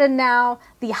a sudden now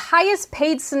the highest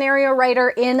paid scenario writer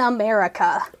in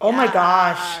America. Oh my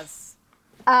gosh.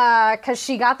 Because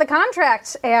she got the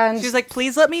contract, and She's like,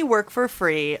 please let me work for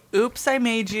free. Oops, I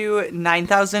made you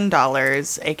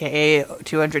 $9,000, aka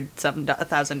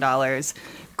 $200,000.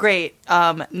 Great.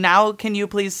 Now can you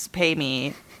please pay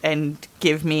me and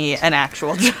give me an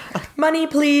actual job? Money,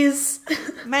 please.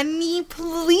 Money,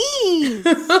 please.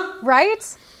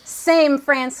 right? Same,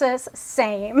 Frances.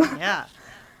 Same. Yeah.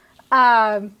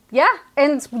 Yeah,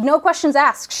 and no questions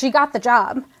asked. She got the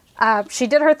job. She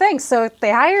did her thing, so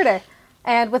they hired her.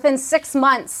 And within 6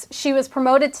 months, she was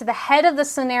promoted to the head of the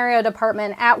scenario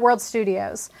department at World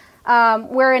Studios,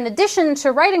 where in addition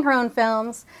to writing her own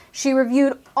films, she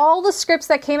reviewed all the scripts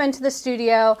that came into the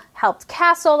studio, helped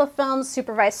cast all the films,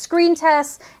 supervised screen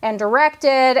tests, and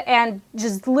directed, and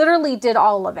just literally did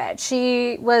all of it.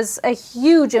 She was a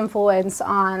huge influence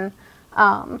on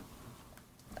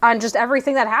just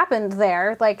everything that happened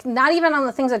there. Like, not even on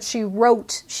the things that she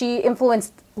wrote. She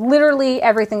influenced literally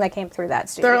everything that came through that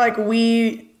studio. They're like,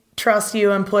 we trust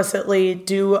you implicitly,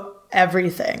 do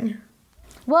everything.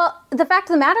 Well, the fact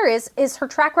of the matter is her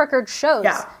track record shows.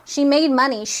 Yeah. She made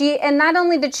money. And not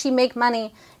only did she make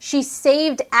money, she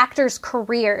saved actors'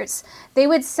 careers. They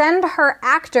would send her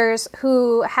actors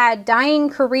who had dying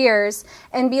careers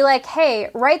and be like, hey,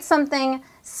 write something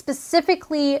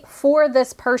specifically for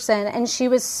this person. And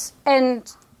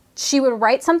she would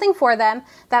write something for them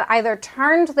that either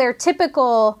turned their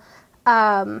typical,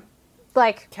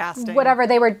 casting, whatever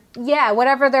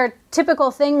their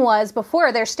typical thing was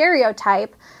before, their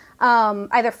stereotype,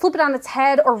 either flip it on its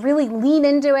head or really lean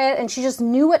into it. And she just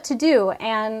knew what to do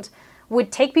and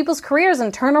would take people's careers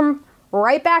and turn them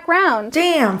right back round.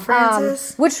 Damn,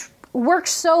 Frances. Which worked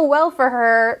so well for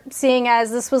her, seeing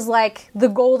as this was like the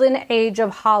golden age of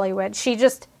Hollywood. She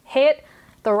just hit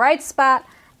the right spot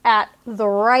at the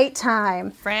right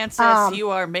time. Frances, you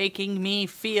are making me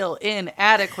feel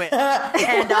inadequate.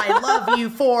 And I love you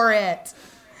for it.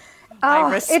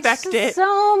 I respect it's it.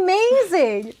 So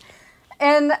amazing.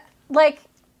 And like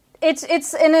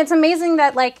it's amazing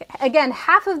that, like, again,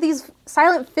 half of these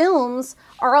silent films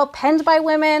are all penned by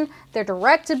women, they're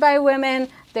directed by women,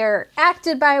 they're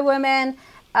acted by women,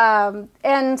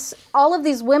 and all of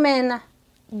these women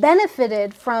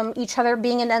benefited from each other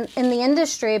being in the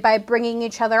industry by bringing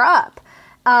each other up.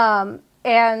 And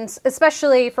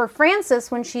especially for Frances,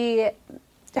 when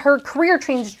her career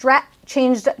changed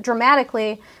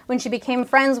dramatically when she became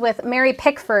friends with Mary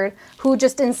Pickford, who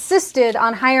just insisted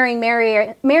on hiring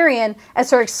Marion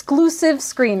as her exclusive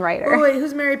screenwriter. Oh, wait,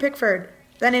 who's Mary Pickford?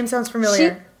 That name sounds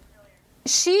familiar.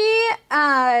 She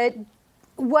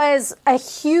was a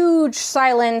huge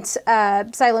silent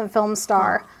film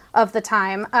star of the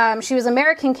time. She was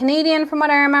American-Canadian, from what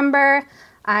I remember.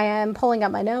 I am pulling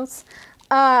up my notes.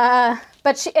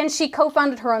 But she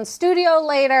co-founded her own studio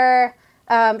later.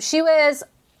 She was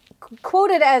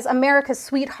quoted as America's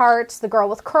sweetheart, the girl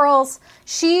with curls.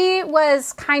 She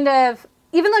was kind of,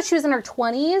 even though she was in her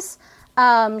 20s,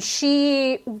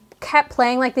 she kept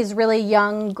playing like these really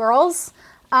young girls.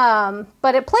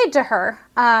 But it played to her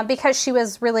because she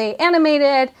was really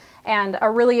animated and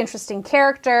a really interesting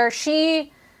character.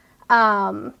 She,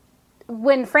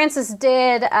 when Frances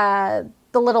did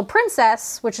The Little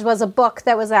Princess, which was a book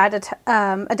that was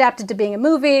adapted to being a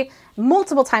movie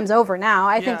multiple times over now.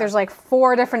 I think there's like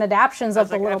 4 different adaptations of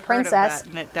The Little Princess.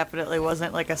 And it definitely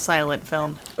wasn't like a silent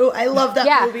film. Oh, I love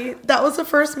that movie. That was the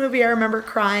first movie I remember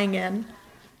crying in.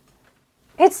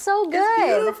 It's so good.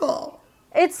 It's beautiful.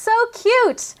 It's so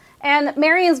cute. And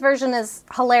Marion's version is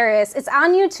hilarious. It's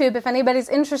on YouTube if anybody's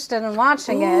interested in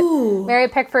watching it. Mary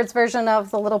Pickford's version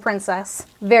of The Little Princess.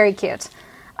 Very cute.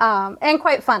 And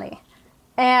quite funny.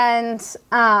 And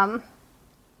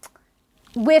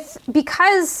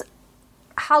because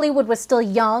Hollywood was still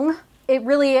young, it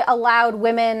really allowed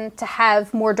women to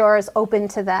have more doors open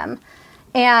to them.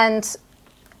 And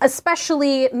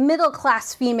especially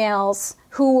middle-class females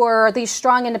who were these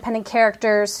strong, independent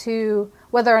characters who,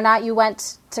 whether or not you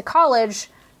went to college,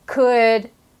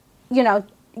 could,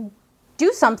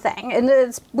 do something,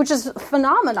 and which is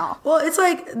phenomenal. Well, it's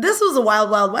like, this was a wild,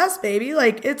 wild west, baby.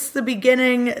 Like, it's the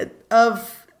beginning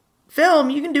of film.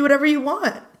 You can do whatever you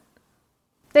want.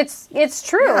 It's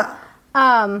true. Yeah.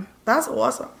 That's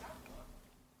awesome.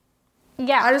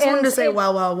 Yeah. I just wanted to say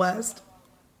wild, wild west.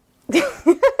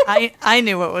 I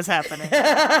knew what was happening.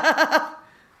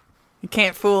 You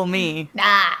can't fool me.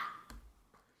 Nah.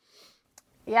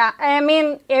 Yeah, I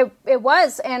mean, it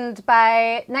was. And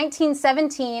by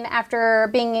 1917, after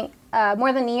being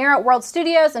more than a year at World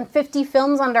Studios and 50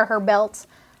 films under her belt,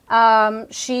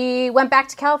 she went back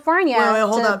to California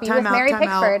to be with Mary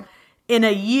Pickford. In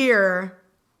a year,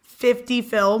 50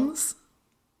 films?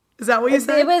 Is that what you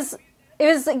said? It was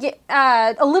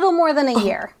a little more than a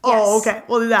year. Oh, yes. okay.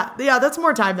 Well, that's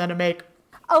more time than to make.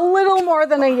 A little more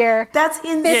than a year. That's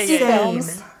insane. 50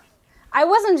 films. I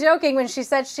wasn't joking when she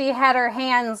said she had her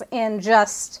hands in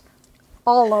just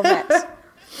all of it.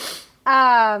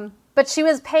 But she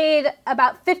was paid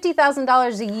about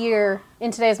 $50,000 a year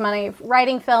in today's money,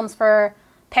 writing films for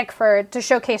Pickford to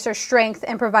showcase her strength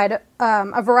and provide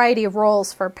a variety of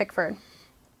roles for Pickford.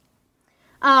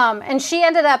 And she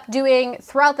ended up doing,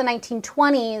 throughout the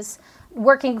 1920s,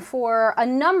 working for a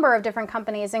number of different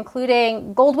companies,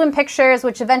 including Goldwyn Pictures,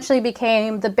 which eventually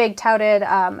became the big touted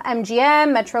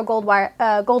MGM,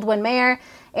 Metro-Goldwyn Mayer,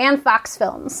 and Fox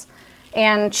Films.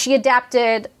 And she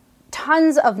adapted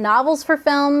tons of novels for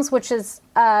films, which is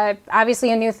obviously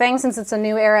a new thing since it's a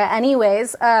new era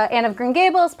anyways. Anne of Green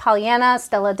Gables, Pollyanna,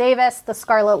 Stella Davis, The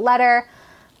Scarlet Letter.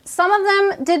 Some of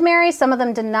them did marry, some of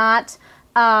them did not.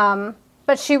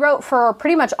 But she wrote for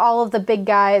pretty much all of the big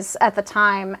guys at the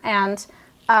time and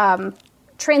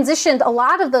transitioned a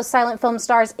lot of those silent film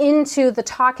stars into the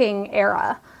talking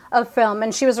era of film.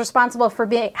 And she was responsible for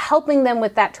helping them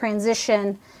with that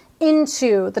transition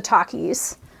into the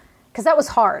talkies. Because that was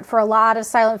hard for a lot of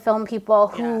silent film people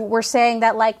who were saying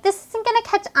that, like, this isn't going to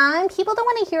catch on. People don't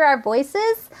want to hear our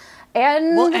voices.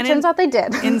 And it turns out they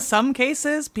did. In some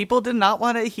cases, people did not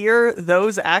want to hear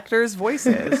those actors'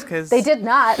 voices because They did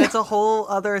not. That's a whole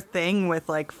other thing with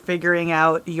like figuring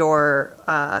out your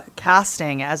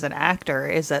casting as an actor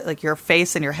is that like your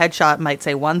face and your headshot might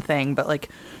say one thing, but like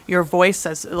your voice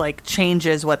says like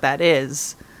changes what that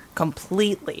is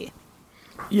completely.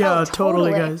 Yeah,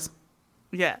 totally. guys.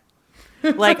 Yeah.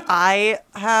 Like I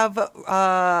have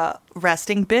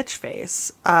resting bitch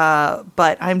face,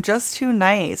 but I'm just too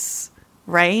nice,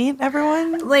 right,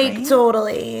 everyone? Like, Right?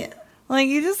 totally. Like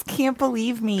you just can't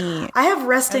believe me. I have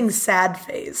resting sad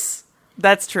face.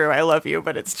 That's true. I love you,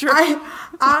 but it's true.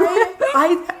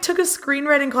 I took a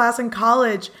screenwriting class in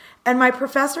college, and my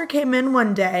professor came in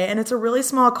one day, and it's a really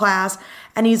small class,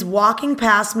 and he's walking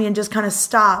past me and just kind of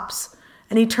stops,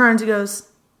 and he turns and goes,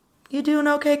 "You doing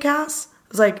okay, Cass?"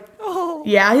 I was like, Oh.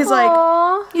 yeah. He's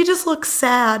Aw. like, "You just look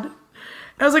sad." And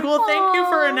I was like, "Well, thank you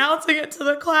for announcing it to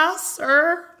the class,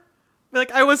 sir.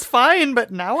 Like I was fine, but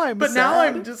now I'm But now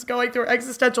I'm just going through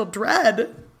existential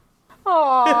dread."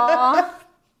 Aww.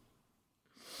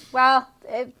 Well,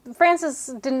 Frances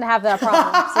didn't have that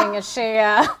problem, seeing as she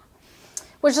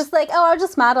was just like, oh, I'll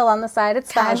just model on the side.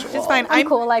 It's Casual. fine. It's fine. I'm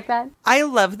cool like that. I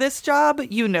love this job.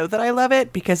 You know that I love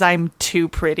it because I'm too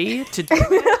pretty to do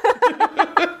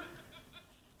it.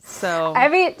 So I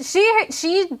mean,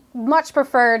 she much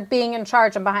preferred being in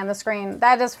charge and behind the screen.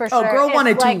 That is for sure. Oh, girl If,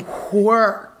 wanted like, to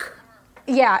work.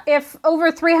 Yeah, if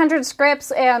over 300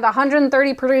 scripts and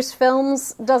 130 produced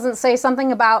films doesn't say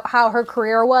something about how her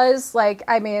career was, like,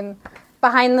 I mean,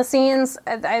 behind the scenes,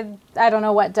 I don't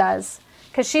know what does.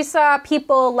 Because she saw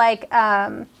people like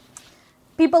Greta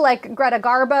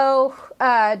Garbo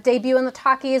debut in the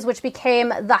talkies, which became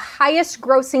the highest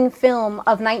grossing film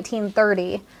of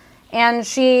 1930. And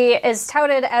she is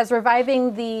touted as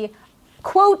reviving the,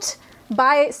 quote,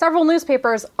 by several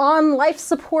newspapers, on life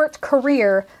support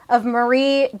career of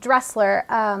Marie Dressler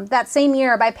that same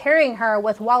year by pairing her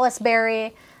with Wallace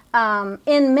Beery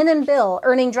in Min and Bill,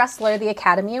 earning Dressler the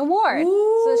Academy Award.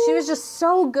 Ooh. So she was just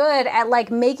so good at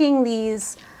like making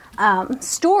these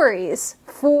stories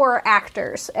for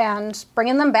actors and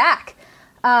bringing them back.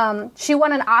 She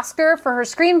won an Oscar for her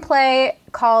screenplay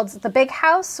called The Big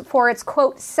House for its,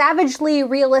 quote, savagely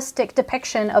realistic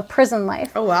depiction of prison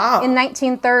life. Oh, wow. In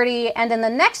 1930, and in the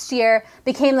next year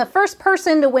became the first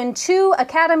person to win 2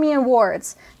 Academy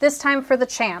Awards, this time for The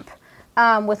Champ,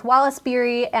 with Wallace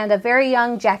Beery and a very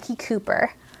young Jackie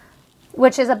Cooper,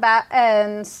 which is about,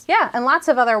 and lots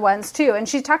of other ones too. And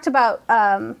she talked about,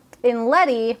 in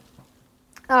Letty,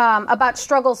 about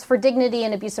struggles for dignity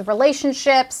in abusive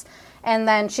relationships. And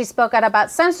then she spoke out about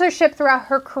censorship throughout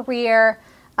her career,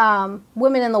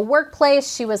 women in the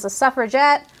workplace. She was a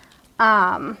suffragette,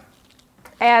 and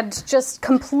just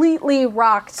completely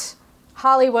rocked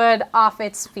Hollywood off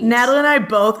its feet. Natalie and I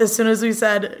both, as soon as you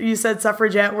said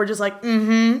suffragette, we're just like,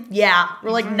 yeah. We're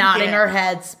like nodding our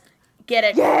heads. Get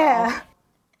it, yeah. girl.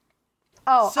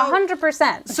 Oh,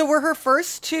 100%. So were her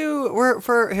first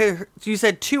 2 you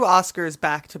said 2 Oscars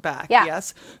back to back, Yeah.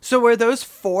 yes? So were those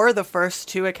for the first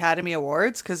 2 Academy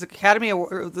Awards? Because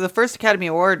the first Academy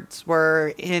Awards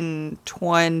were in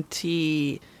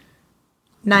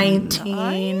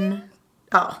 19.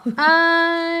 Oh.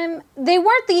 They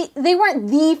weren't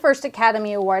the first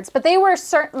Academy Awards, but they were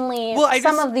certainly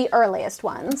some of the earliest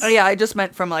ones. Oh yeah, I just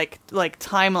meant from like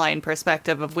timeline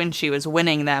perspective of when she was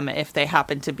winning them, if they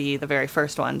happened to be the very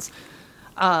first ones.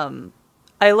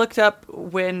 I looked up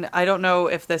when, I don't know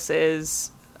if this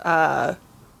is I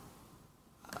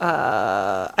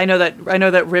know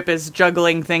that Rip is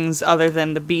juggling things other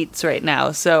than the beats right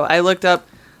now, so I looked up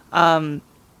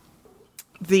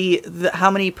the how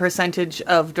many percentage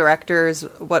of directors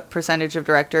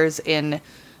in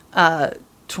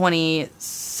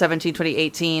 2017,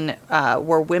 2018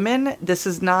 were women. This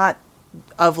is not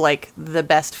of like the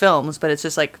best films, but it's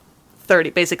just like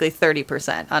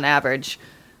 30% on average.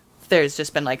 There's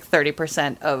just been like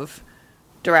 30% of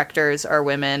directors are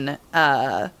women.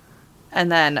 And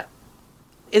then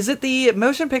is it the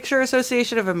Motion Picture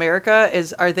Association of America?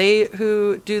 Are they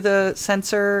who do the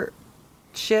censorship?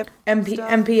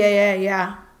 MPAA,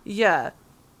 yeah. Yeah.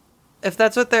 If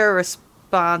that's what they're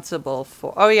responsible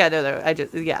for. Oh yeah, no,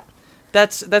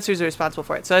 That's who's responsible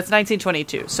for it. So it's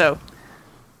 1922. So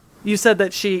you said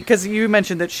that because you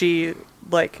mentioned that she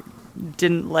like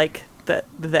didn't like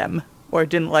them, or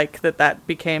didn't like that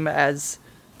became as.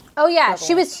 Oh yeah,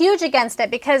 she was huge against it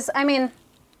because, I mean,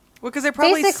 well, because they're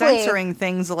probably basically censoring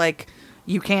things like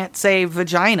you can't say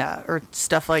vagina or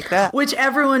stuff like that. Which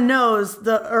everyone knows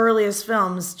the earliest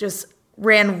films just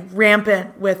ran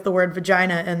rampant with the word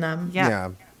vagina in them.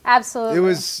 Yeah. Absolutely.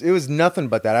 It was nothing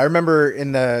but that. I remember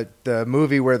in the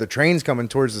movie where the train's coming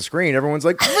towards the screen, everyone's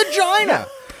like, vagina.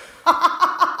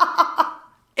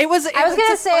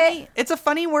 It's a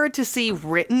funny word to see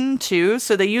written too,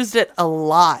 so they used it a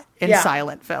lot in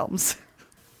silent films.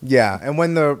 Yeah, and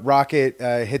when the rocket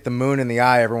hit the moon in the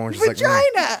eye, everyone was just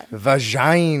vagina!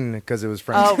 Vagine, because it was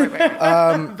French. Oh,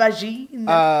 right.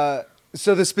 Vagina.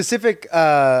 So the specific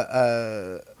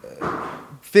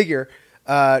figure,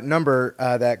 number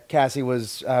that Cassie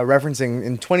was referencing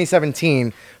in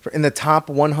 2017, in the top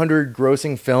 100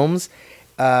 grossing films,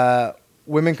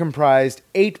 women comprised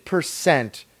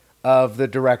 8% of the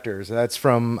directors. That's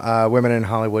from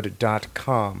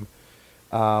womeninhollywood.com.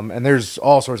 And there's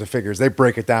all sorts of figures. They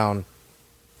break it down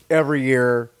every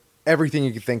year, everything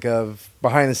you can think of,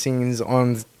 behind the scenes,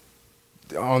 on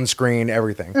screen,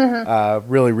 everything.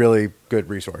 Really, really good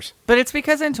resource. But it's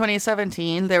because in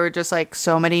 2017, there were just like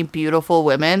so many beautiful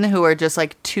women who are just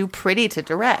like too pretty to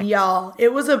direct. Y'all,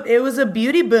 it was a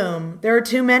beauty boom. There are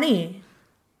too many.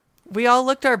 We all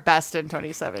looked our best in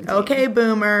 2017. Okay,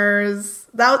 boomers.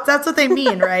 That's what they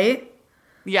mean, right?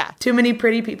 Yeah. Too many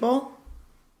pretty people?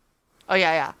 Oh,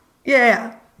 yeah.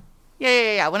 Yeah.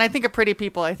 When I think of pretty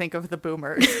people, I think of the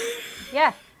boomers.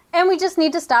 Yeah. And we just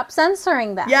need to stop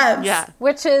censoring them. Yes. Yeah.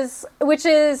 Which is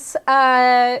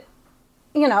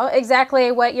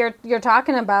exactly what you're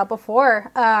talking about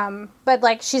before. But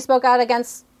like, she spoke out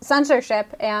against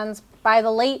censorship, and by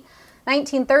the late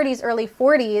 1930s, early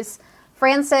 40s,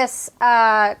 Frances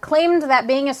claimed that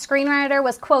being a screenwriter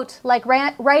was, quote, like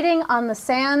writing on the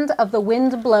sand of the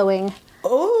wind blowing.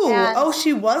 Oh,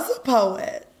 she was a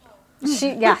poet.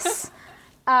 Yes.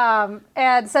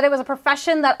 And said it was a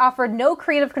profession that offered no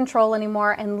creative control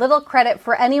anymore and little credit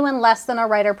for anyone less than a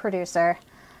writer-producer.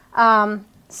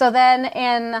 So then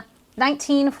in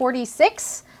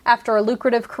 1946, after a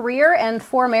lucrative career and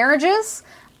 4 marriages,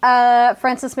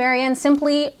 Frances Marion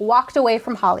simply walked away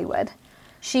from Hollywood.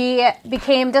 She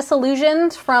became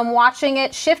disillusioned from watching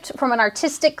it shift from an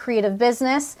artistic, creative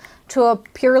business to a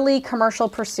purely commercial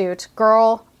pursuit.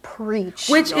 Girl, preach.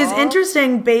 Which is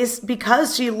interesting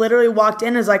because she literally walked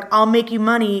in as like, I'll make you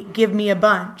money, give me a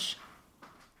bunch.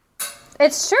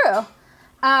 It's true.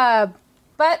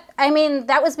 But, I mean,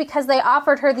 that was because they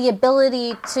offered her the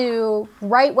ability to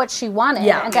write what she wanted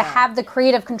and to have the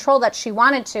creative control that she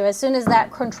wanted to. As soon as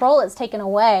that control is taken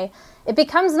away, it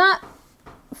becomes not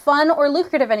fun or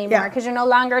lucrative anymore because you're no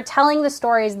longer telling the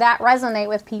stories that resonate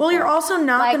with people. Well, you're also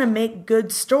not going to make good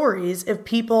stories if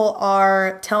people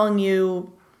are telling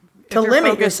you to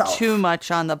limit yourself too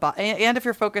much on the and if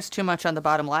you're focused too much on the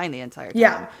bottom line the entire time.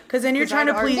 Yeah, because then you're trying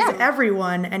to please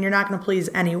everyone, and you're not going to please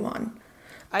anyone.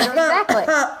 Exactly.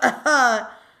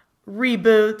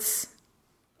 Reboots.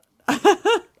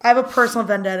 I have a personal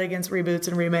vendetta against reboots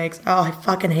and remakes. Oh, I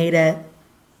fucking hate it.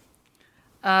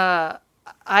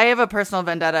 I have a personal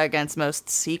vendetta against most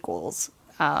sequels.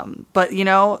 But,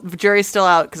 the jury's still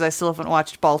out because I still haven't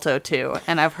watched Balto 2,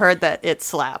 and I've heard that it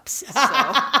slaps. So.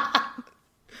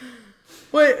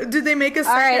 What, did they make a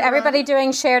second All right, everybody run?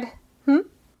 doing shared...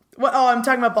 Well, I'm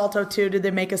talking about Balto 2. Did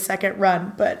they make a second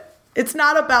run? But it's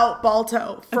not about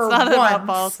Balto for once. It's not about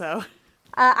Balto.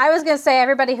 I was going to say,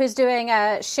 everybody who's doing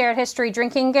a shared history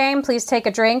drinking game, please take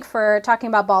a drink for talking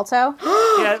about Balto.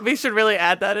 Yeah, we should really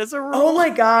add that as a rule. Oh my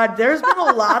God, there's been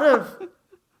a lot of...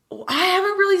 I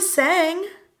haven't really sang.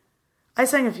 I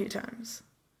sang a few times.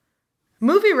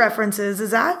 Movie references,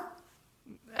 is that?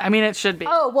 I mean, it should be.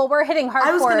 Oh, well, we're hitting hardcore.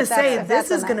 I was going to say,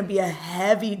 this is going to be a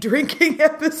heavy drinking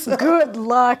episode. Good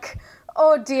luck.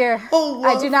 Oh, dear. Oh,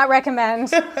 I do not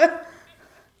recommend.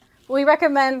 We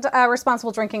recommend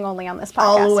responsible drinking only on this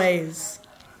podcast. Always.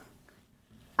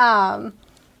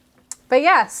 But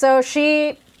yeah, so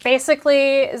she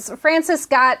basically, Frances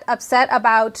got upset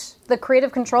about the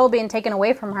creative control being taken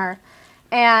away from her.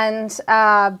 And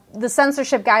the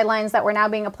censorship guidelines that were now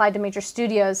being applied to major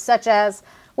studios, such as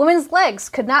women's legs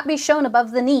could not be shown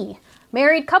above the knee.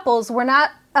 Married couples were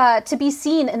not to be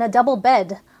seen in a double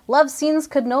bed. Love scenes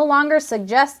could no longer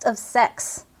suggest of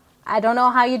sex. I don't know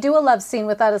how you do a love scene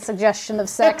without a suggestion of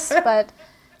sex, but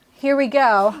here we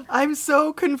go. I'm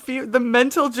so confused. The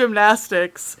mental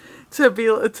gymnastics to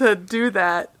do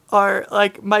that are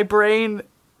like, my brain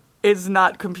is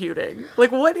not computing.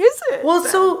 Like, what is it? Well,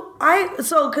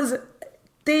 because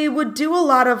they would do a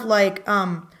lot of like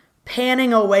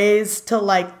panning aways to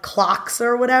like clocks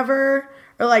or whatever,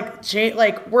 or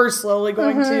like we're slowly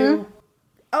going to.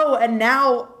 Oh, and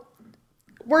now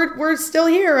we're still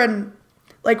here, and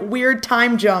like weird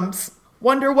time jumps.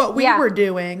 Wonder what we were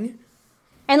doing.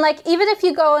 And like, even if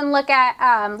you go and look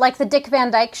at like the Dick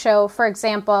Van Dyke Show, for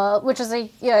example, which is a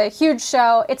huge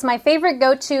show, it's my favorite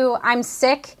go-to I'm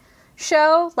sick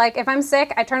show. Like, if I'm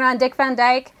sick, I turn on Dick Van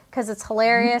Dyke because it's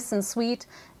hilarious and sweet.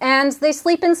 And they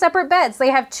sleep in separate beds. They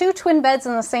have 2 twin beds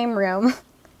in the same room,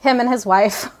 him and his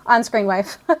wife, on-screen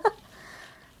wife.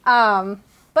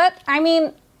 But I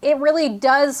mean, it really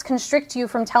does constrict you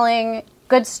from telling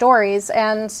good stories.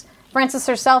 And Frances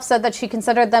herself said that she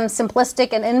considered them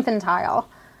simplistic and infantile.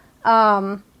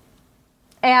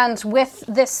 And with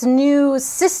this new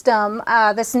system,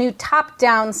 this new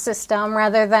top-down system,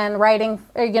 rather than writing,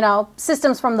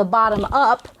 systems from the bottom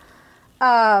up,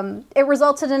 it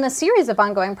resulted in a series of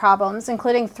ongoing problems,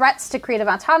 including threats to creative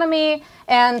autonomy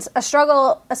and a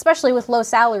struggle, especially with low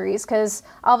salaries, because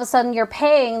all of a sudden you're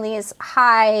paying these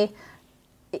high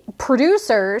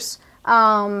producers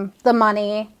the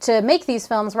money to make these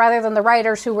films rather than the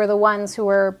writers who were the ones who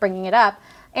were bringing it up.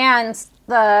 And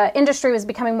the industry was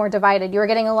becoming more divided. You were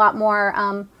getting a lot more,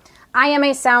 I am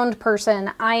a sound person,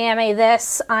 I am a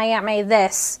this, I am a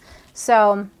this.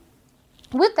 So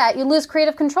with that, you lose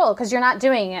creative control because you're not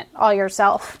doing it all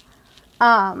yourself.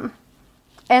 And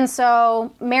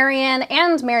so Marion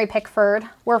and Mary Pickford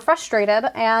were frustrated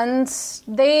and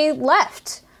they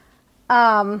left.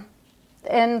 And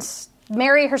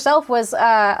Mary herself was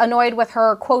annoyed with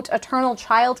her, quote, eternal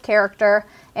child character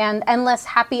and endless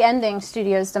happy ending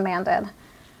studios demanded.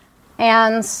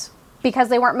 And because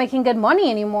they weren't making good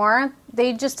money anymore,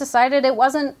 they just decided it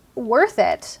wasn't worth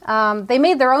it. They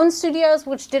made their own studios,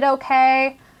 which did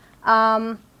okay.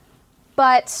 But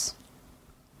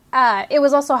it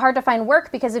was also hard to find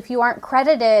work because if you aren't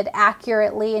credited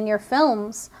accurately in your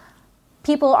films,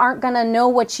 people aren't going to know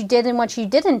what you did and what you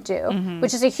didn't do,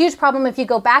 which is a huge problem if you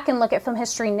go back and look at film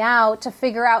history now to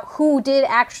figure out who did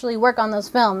actually work on those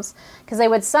films. Because they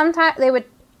would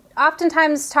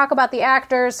oftentimes talk about the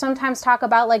actors, sometimes talk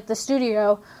about like the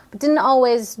studio, but didn't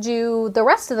always do the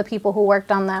rest of the people who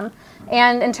worked on them.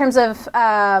 And in terms of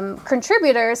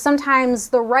contributors, sometimes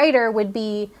the writer would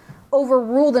be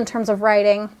overruled in terms of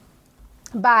writing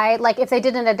by, like, if they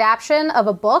did an adaptation of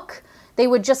a book, they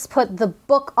would just put the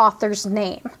book author's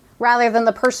name rather than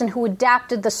the person who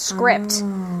adapted the script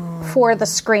for the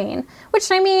screen,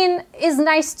 which, I mean, is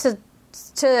nice to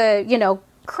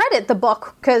credit the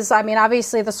book because, I mean,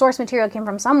 obviously the source material came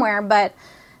from somewhere, but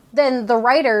then the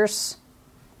writers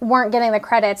weren't getting the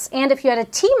credits. And if you had a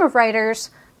team of writers,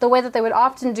 the way that they would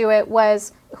often do it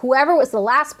was whoever was the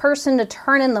last person to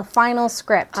turn in the final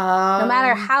script, no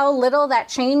matter how little that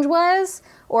change was,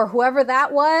 or whoever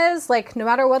that was, like, no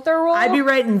matter what their role, I'd be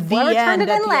writing the end at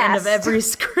the end of every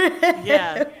script.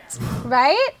 Yeah.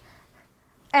 Right?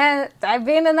 And I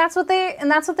mean, and that's what they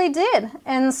did.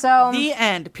 And so The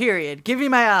end, period. Give me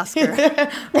my Oscar.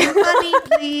 Money,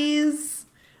 please.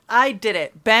 I did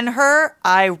it. Ben-Hur,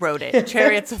 I wrote it.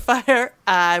 Chariots of Fire,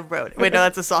 I wrote it. Wait, no,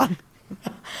 that's a song.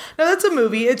 No, that's a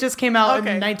movie. It just came out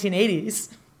Okay. in the 1980s.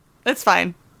 That's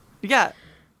fine. Yeah.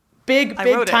 Big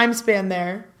wrote it. time span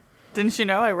there Didn't you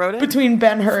know I wrote it? between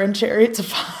Ben-Hur and Chariots of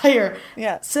Fire.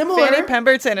 Yeah. Similar. Fanny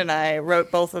Pemberton and I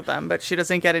wrote both of them, but she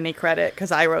doesn't get any credit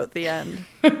because I wrote the end.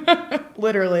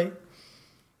 Literally.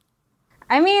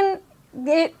 I mean,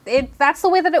 that's the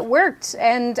way that it worked.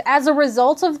 And as a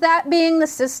result of that being the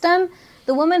system,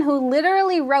 the woman who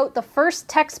literally wrote the first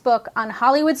textbook on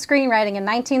Hollywood screenwriting in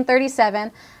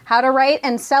 1937, How to Write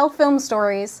and Sell Film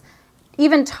Stories,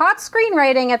 even taught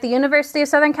screenwriting at the University of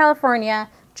Southern California,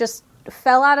 just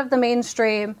fell out of the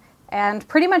mainstream and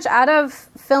pretty much out of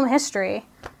film history.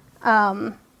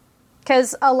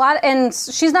 Because and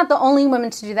she's not the only woman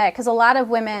to do that, because a lot of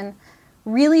women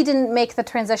really didn't make the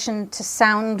transition to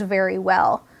sound very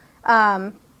well.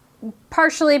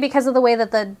 Partially because of the way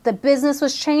that the business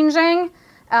was changing,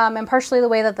 and partially the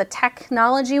way that the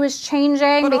technology was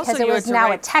changing, But because also it you was had to now a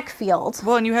write- tech field.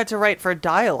 Well, and you had to write for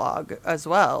dialogue as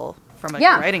well, from a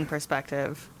Yeah. writing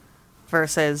perspective,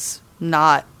 versus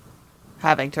not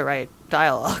having to write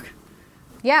dialogue.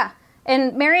 Yeah.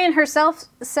 And Marion herself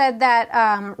said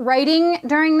that writing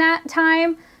during that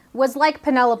time was like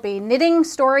Penelope, knitting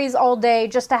stories all day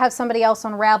just to have somebody else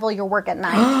unravel your work at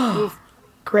night.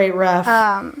 Great ref.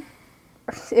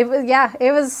 It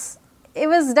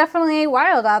was definitely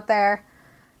wild out there.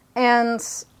 And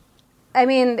I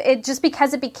mean,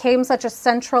 because it became such a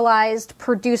centralized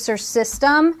producer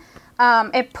system,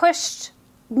 it pushed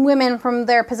women from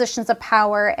their positions of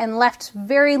power and left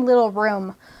very little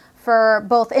room for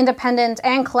both independent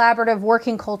and collaborative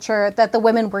working culture that the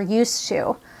women were used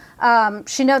to.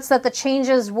 She notes that the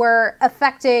changes were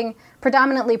affecting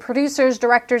predominantly producers,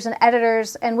 directors, and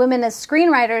editors, and women as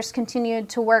screenwriters continued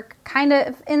to work kind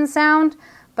of in sound,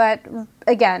 But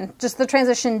again, just the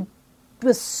transition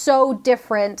was so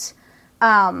different.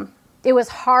 It was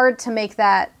hard to make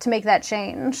that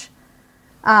change.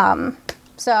 But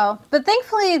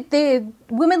thankfully, the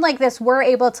women like this were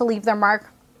able to leave their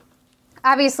mark.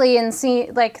 Obviously, and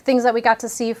see like things that we got to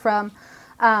see from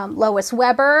Lois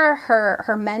Weber,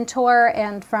 her mentor,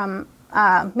 and from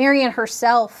Marian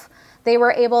herself, they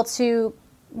were able to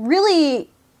really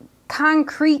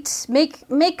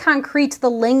make concrete the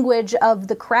language of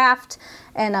the craft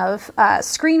and of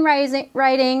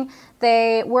screenwriting.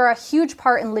 They were a huge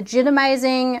part in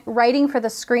legitimizing writing for the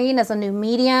screen as a new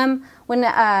medium when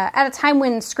at a time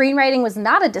when screenwriting was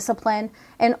not a discipline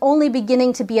and only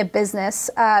beginning to be a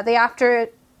business. They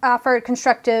offered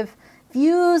constructive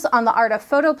views on the art of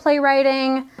photoplay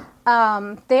writing.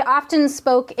 They often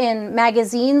spoke in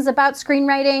magazines about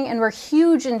screenwriting and were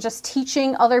huge in just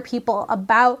teaching other people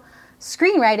about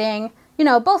screenwriting,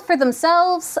 both for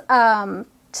themselves,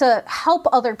 to help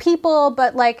other people,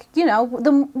 but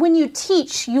when you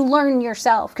teach, you learn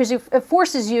yourself because it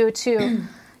forces you to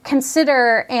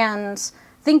consider and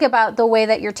think about the way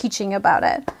that you're teaching about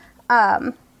it.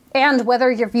 And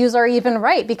whether your views are even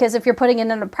right, because if you're putting it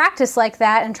into practice like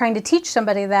that and trying to teach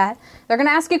somebody that, they're going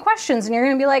to ask you questions and you're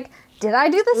going to be like, did I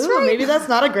do this right? Maybe that's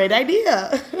not a great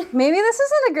idea. Maybe this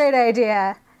isn't a great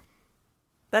idea.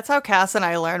 That's how Cass and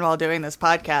I learn while doing this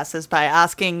podcast, is by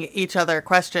asking each other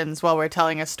questions while we're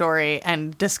telling a story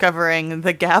and discovering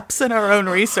the gaps in our own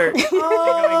research.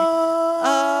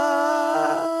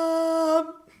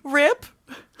 Rip?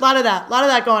 A lot of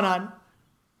that going on.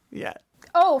 Yeah.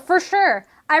 Oh, for sure.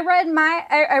 I read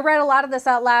a lot of this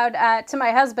out loud to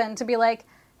my husband to be like,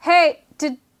 hey,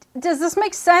 does this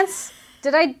make sense?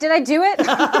 Did I do it?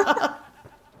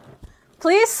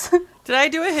 Please? Did I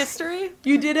do a history?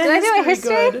 You did I do a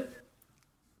history? Good.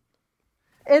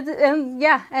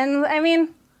 And I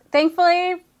mean,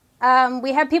 thankfully,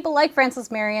 we have people like Frances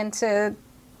Marion to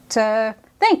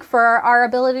thank for our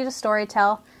ability to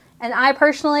storytell. And I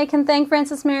personally can thank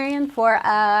Frances Marion for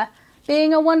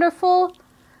being a wonderful,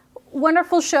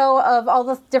 wonderful show of all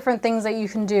the different things that you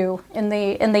can do in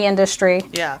the industry.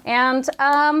 Yeah. And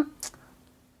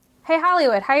hey,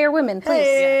 Hollywood, hire women, please.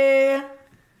 Hey. Yeah.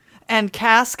 And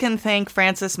Cass can thank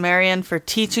Frances Marion for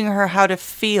teaching her how to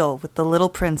feel with the little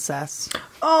princess.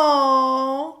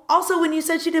 Oh. Also, when you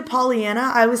said she did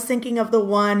Pollyanna, I was thinking of the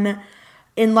one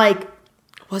in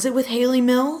was it with Haley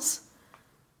Mills?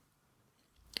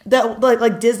 That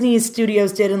like Disney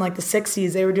Studios did in the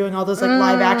 60s. They were doing all those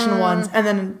live action ones, and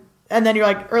then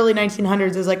you're early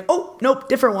 1900s is oh nope,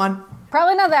 different one.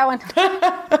 Probably not that one.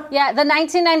 Yeah, the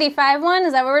 1995 one.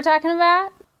 Is that what we're talking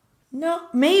about? No,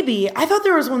 maybe. I thought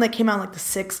there was one that came out in the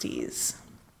 60s.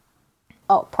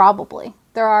 Oh, probably.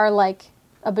 There are a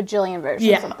bajillion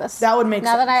versions of this. That would make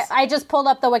sense. Now that I just pulled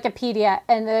up the Wikipedia,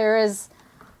 and there is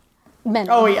many.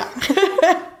 Oh, yeah.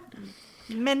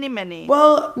 Many.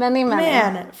 Well, many.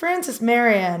 Man, Frances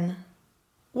Marion,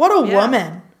 what a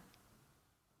woman.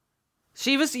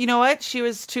 She was, you know what? She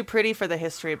was too pretty for the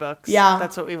history books. Yeah.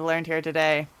 That's what we've learned here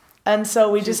today. And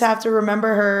so we just have to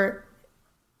remember her,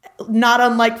 not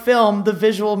unlike film, the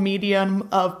visual medium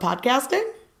of podcasting.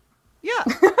 Yeah.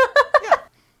 Yeah.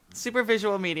 Super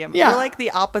visual medium. Yeah. We're like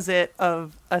the opposite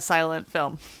of a silent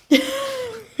film.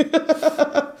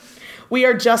 We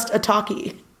are just a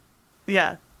talkie.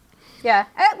 Yeah. Yeah.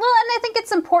 Well, and I think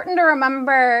it's important to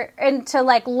remember and to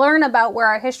learn about where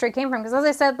our history came from. Because as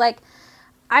I said,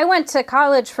 I went to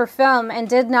college for film and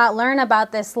did not learn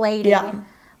about this lady. Yeah.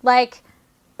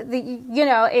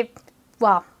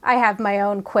 I have my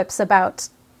own quips about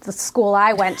the school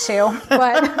I went to,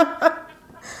 but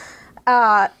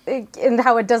and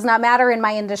how it does not matter in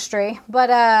my industry.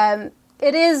 But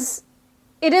it is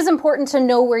important to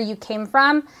know where you came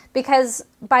from, because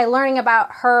by learning about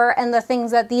her and the things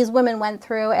that these women went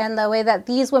through and the way that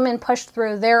these women pushed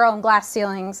through their own glass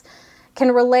ceilings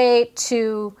can relate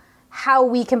to how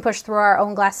we can push through our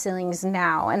own glass ceilings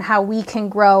now, and how we can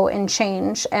grow and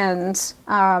change and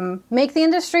make the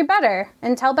industry better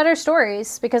and tell better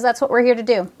stories, because that's what we're here to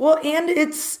do. Well, and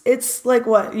it's like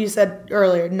what you said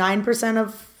earlier, 9%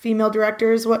 of female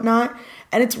directors, whatnot.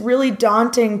 And it's really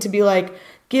daunting to be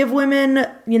give women,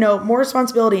 more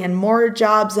responsibility and more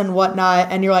jobs and whatnot.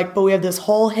 And you're but we have this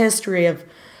whole history of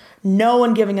no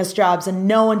one giving us jobs and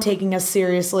no one taking us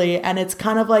seriously. And it's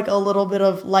kind of a little bit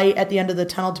of light at the end of the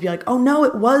tunnel to be oh no,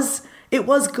 it was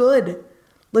good.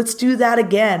 Let's do that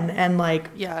again. And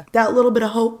that little bit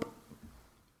of hope.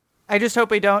 I just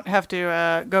hope we don't have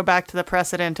to go back to the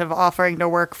precedent of offering to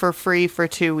work for free for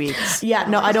 2 weeks. Yeah,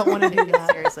 no, I don't want to do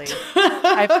that. Seriously.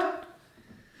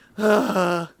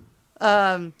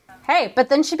 Hey, but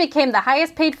then she became the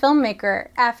highest paid filmmaker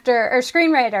or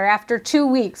screenwriter after 2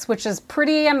 weeks, which is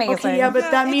pretty amazing. Okay, yeah,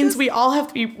 but that means we all have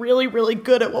to be really, really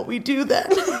good at what we do then.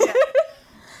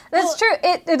 That's true.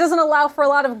 It doesn't allow for a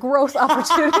lot of growth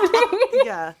opportunity.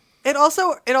 Yeah. It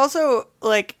also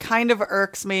like kind of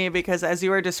irks me because as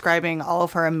you were describing all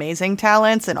of her amazing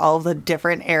talents and all of the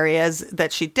different areas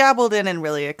that she dabbled in and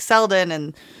really excelled in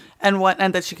and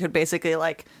that she could basically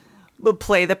like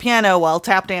play the piano while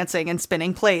tap dancing and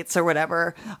spinning plates or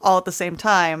whatever all at the same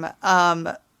time,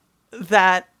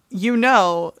 that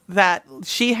that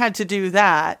she had to do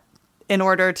that in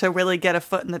order to really get a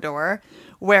foot in the door,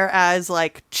 whereas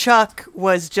like Chuck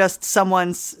was just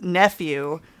someone's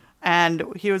nephew. And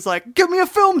he was like, "Give me a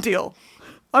film deal.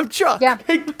 I'm Chuck." Yeah,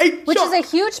 Hey, which Chuck. is a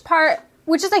huge part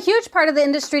of the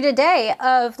industry today.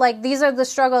 Of like, these are the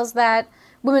struggles that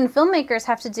women filmmakers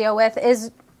have to deal with.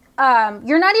 Is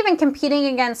you're not even competing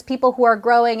against people who are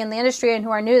growing in the industry and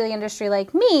who are new to the industry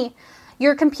like me.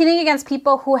 You're competing against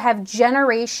people who have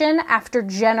generation after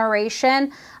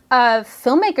generation of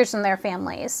filmmakers in their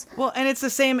families. Well, and it's the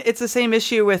same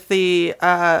issue with the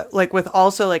with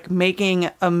also like making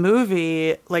a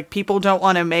movie. Like, people don't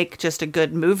want to make just a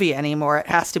good movie anymore. It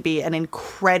has to be an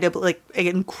incredibly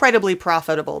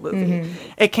profitable movie.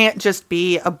 Mm-hmm. It can't just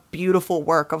be a beautiful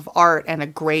work of art and a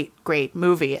great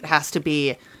movie. It has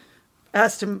to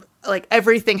like,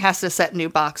 everything has to set new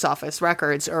box office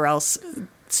records, or else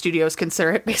studios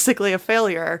consider it basically a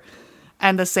failure.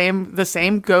 And the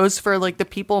same goes for like the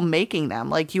people making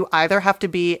them. Like, you either have to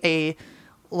be a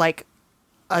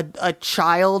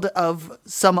child of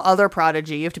some other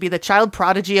prodigy. You have to be the child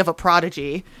prodigy of a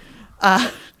prodigy.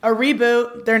 A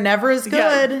reboot. They're never as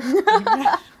good.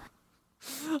 Yeah.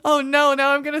 Oh no!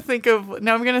 Now I'm gonna think of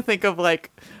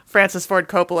like Francis Ford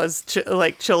Coppola's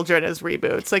children as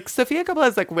reboots. Like, Sofia Coppola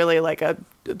is like really like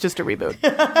just a reboot.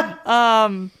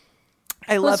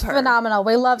 I love her. Phenomenal.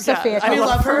 We love Sophia. We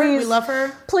love her. Please, We love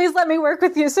her. Please let me work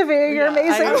with you, Sophia. You're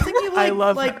amazing. I was thinking I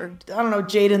love like her. I don't know,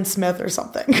 Jaden Smith or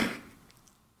something.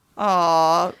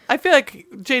 Aw, I feel like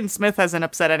Jaden Smith hasn't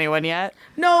upset anyone yet.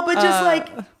 No, but just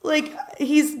like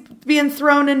he's being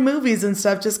thrown in movies and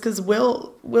stuff just because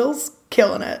Will's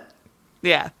killing it.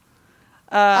 Yeah.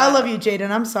 I love you, Jaden.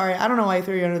 I'm sorry. I don't know why I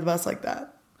threw you under the bus like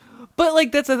that. But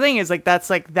like, that's the thing, is like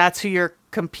that's who you're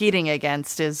competing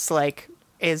against, is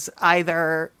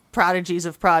either prodigies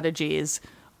of prodigies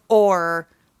or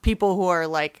people who are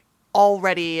like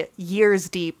already years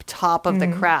deep, top of the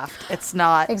craft. It's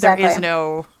not, Exactly. There is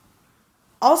no.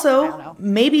 Also,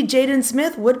 maybe Jaden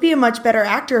Smith would be a much better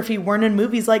actor if he weren't in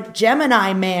movies like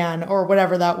Gemini Man or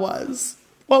whatever that was.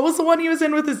 What was the one he was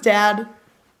in with his dad?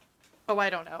 Oh,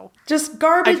 I don't know. Just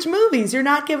garbage movies. You're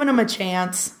not giving him a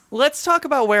chance. Let's talk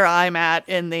about where I'm at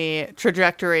in the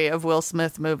trajectory of Will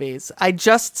Smith movies. I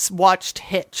just watched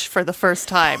Hitch for the first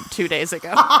time 2 days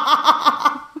ago.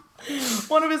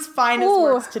 One of his finest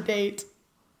works to date.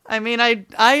 I mean, I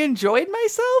enjoyed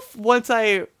myself once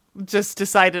I just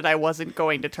decided I wasn't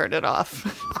going to turn it off.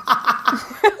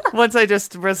 Once I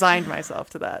just resigned myself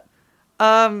to that.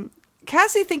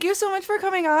 Cassie, thank you so much for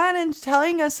coming on and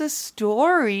telling us a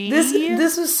story.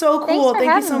 This was so cool. Thanks for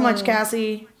Thank you so having much, me.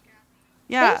 Cassie.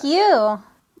 Yeah. Thank you.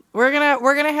 We're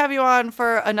gonna have you on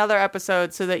for another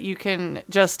episode so that you can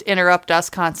just interrupt us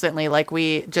constantly like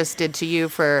we just did to you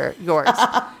for yours.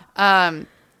 But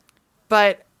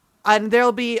I'm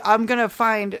gonna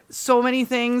find so many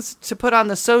things to put on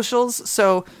the socials.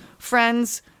 So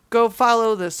friends, go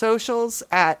follow the socials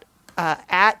at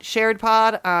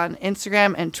SharedPod on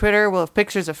Instagram and Twitter. We'll have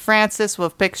pictures of Frances. We'll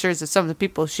have pictures of some of the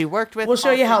people she worked with. We'll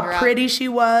show you how pretty she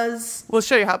was. We'll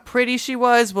show you how pretty she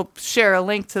was. We'll share a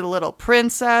link to the little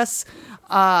princess.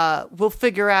 We'll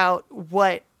figure out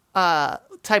what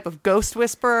type of ghost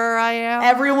whisperer I am.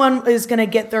 Everyone is going to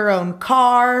get their own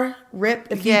car. Rip,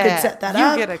 if you could set that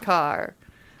up. You get a car.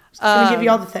 I'm going to give you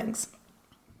all the things.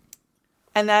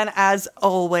 And then, as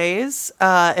always,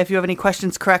 if you have any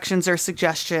questions, corrections, or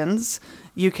suggestions,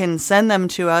 you can send them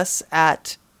to us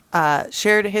at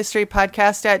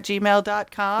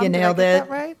sharedhistorypodcast@gmail.com. You nailed Did I get it. that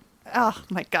right? Oh,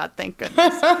 my God. Thank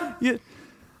goodness.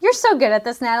 You're so good at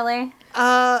this, Natalie.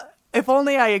 If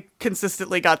only I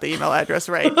consistently got the email address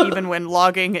right, even when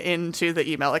logging into the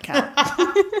email account.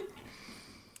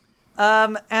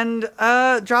 And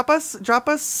drop us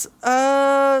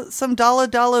some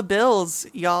dollar bills,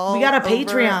 y'all. We got a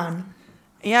Patreon.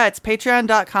 Yeah, it's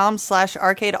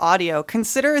patreon.com/arcadeaudio.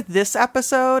 Consider this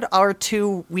episode our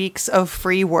 2 weeks of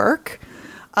free work.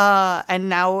 And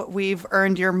now we've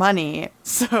earned your money.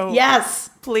 So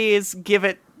Yes. please give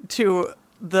it to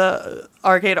the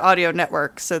Arcade Audio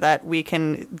Network so that we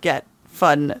can get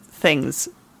fun things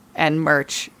and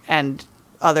merch and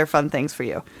other fun things for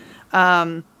you.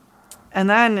 And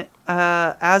then,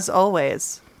 as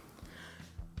always,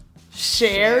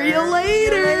 Share you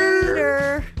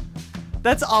later.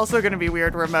 That's also going to be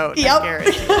weird remote. Yep. I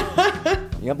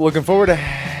guarantee. Yep, looking forward to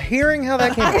hearing how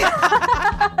that came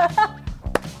out.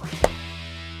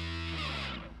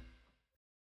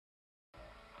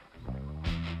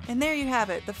 And there you have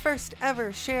it, the first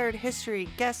ever Shared History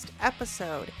guest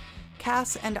episode.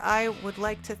 Cass and I would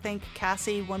like to thank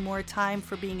Cassie one more time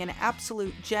for being an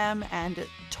absolute gem and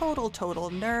total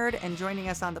nerd and joining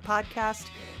us on the podcast.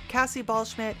 Cassie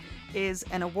Ballschmidt is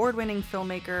an award-winning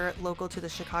filmmaker local to the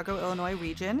Chicago, Illinois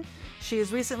region. She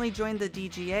has recently joined the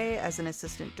DGA as an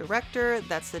assistant director.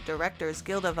 That's the Directors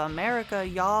Guild of America,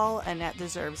 y'all, and that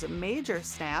deserves major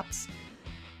snaps.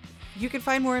 You can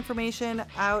find more information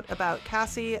out about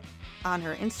Cassie on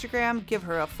her Instagram. Give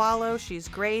her a follow. She's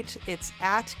great. It's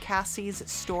at Cassie's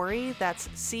Story. That's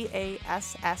CassiesStory.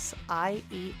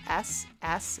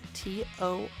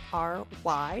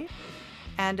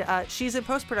 And she's in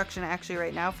post-production actually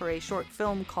right now for a short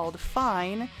film called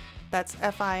Fine. That's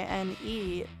Fine,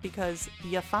 because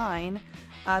you're fine.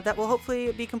 That will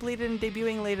hopefully be completed and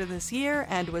debuting later this year,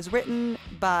 and was written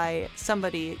by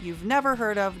somebody you've never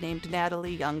heard of named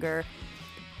Natalie Younger.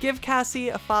 Give Cassie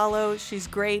a follow. She's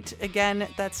great. Again,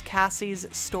 that's Cassie's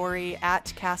Story.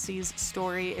 At Cassie's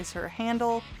Story is her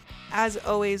handle. As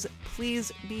always,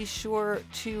 please be sure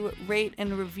to rate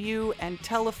and review and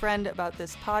tell a friend about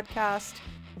this podcast.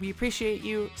 We appreciate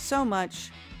you so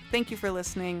much. Thank you for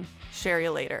listening. Share you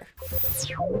later.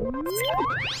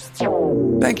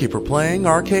 Thank you for playing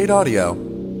Arcade Audio.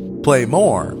 Play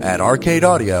more at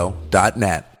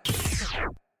arcadeaudio.net.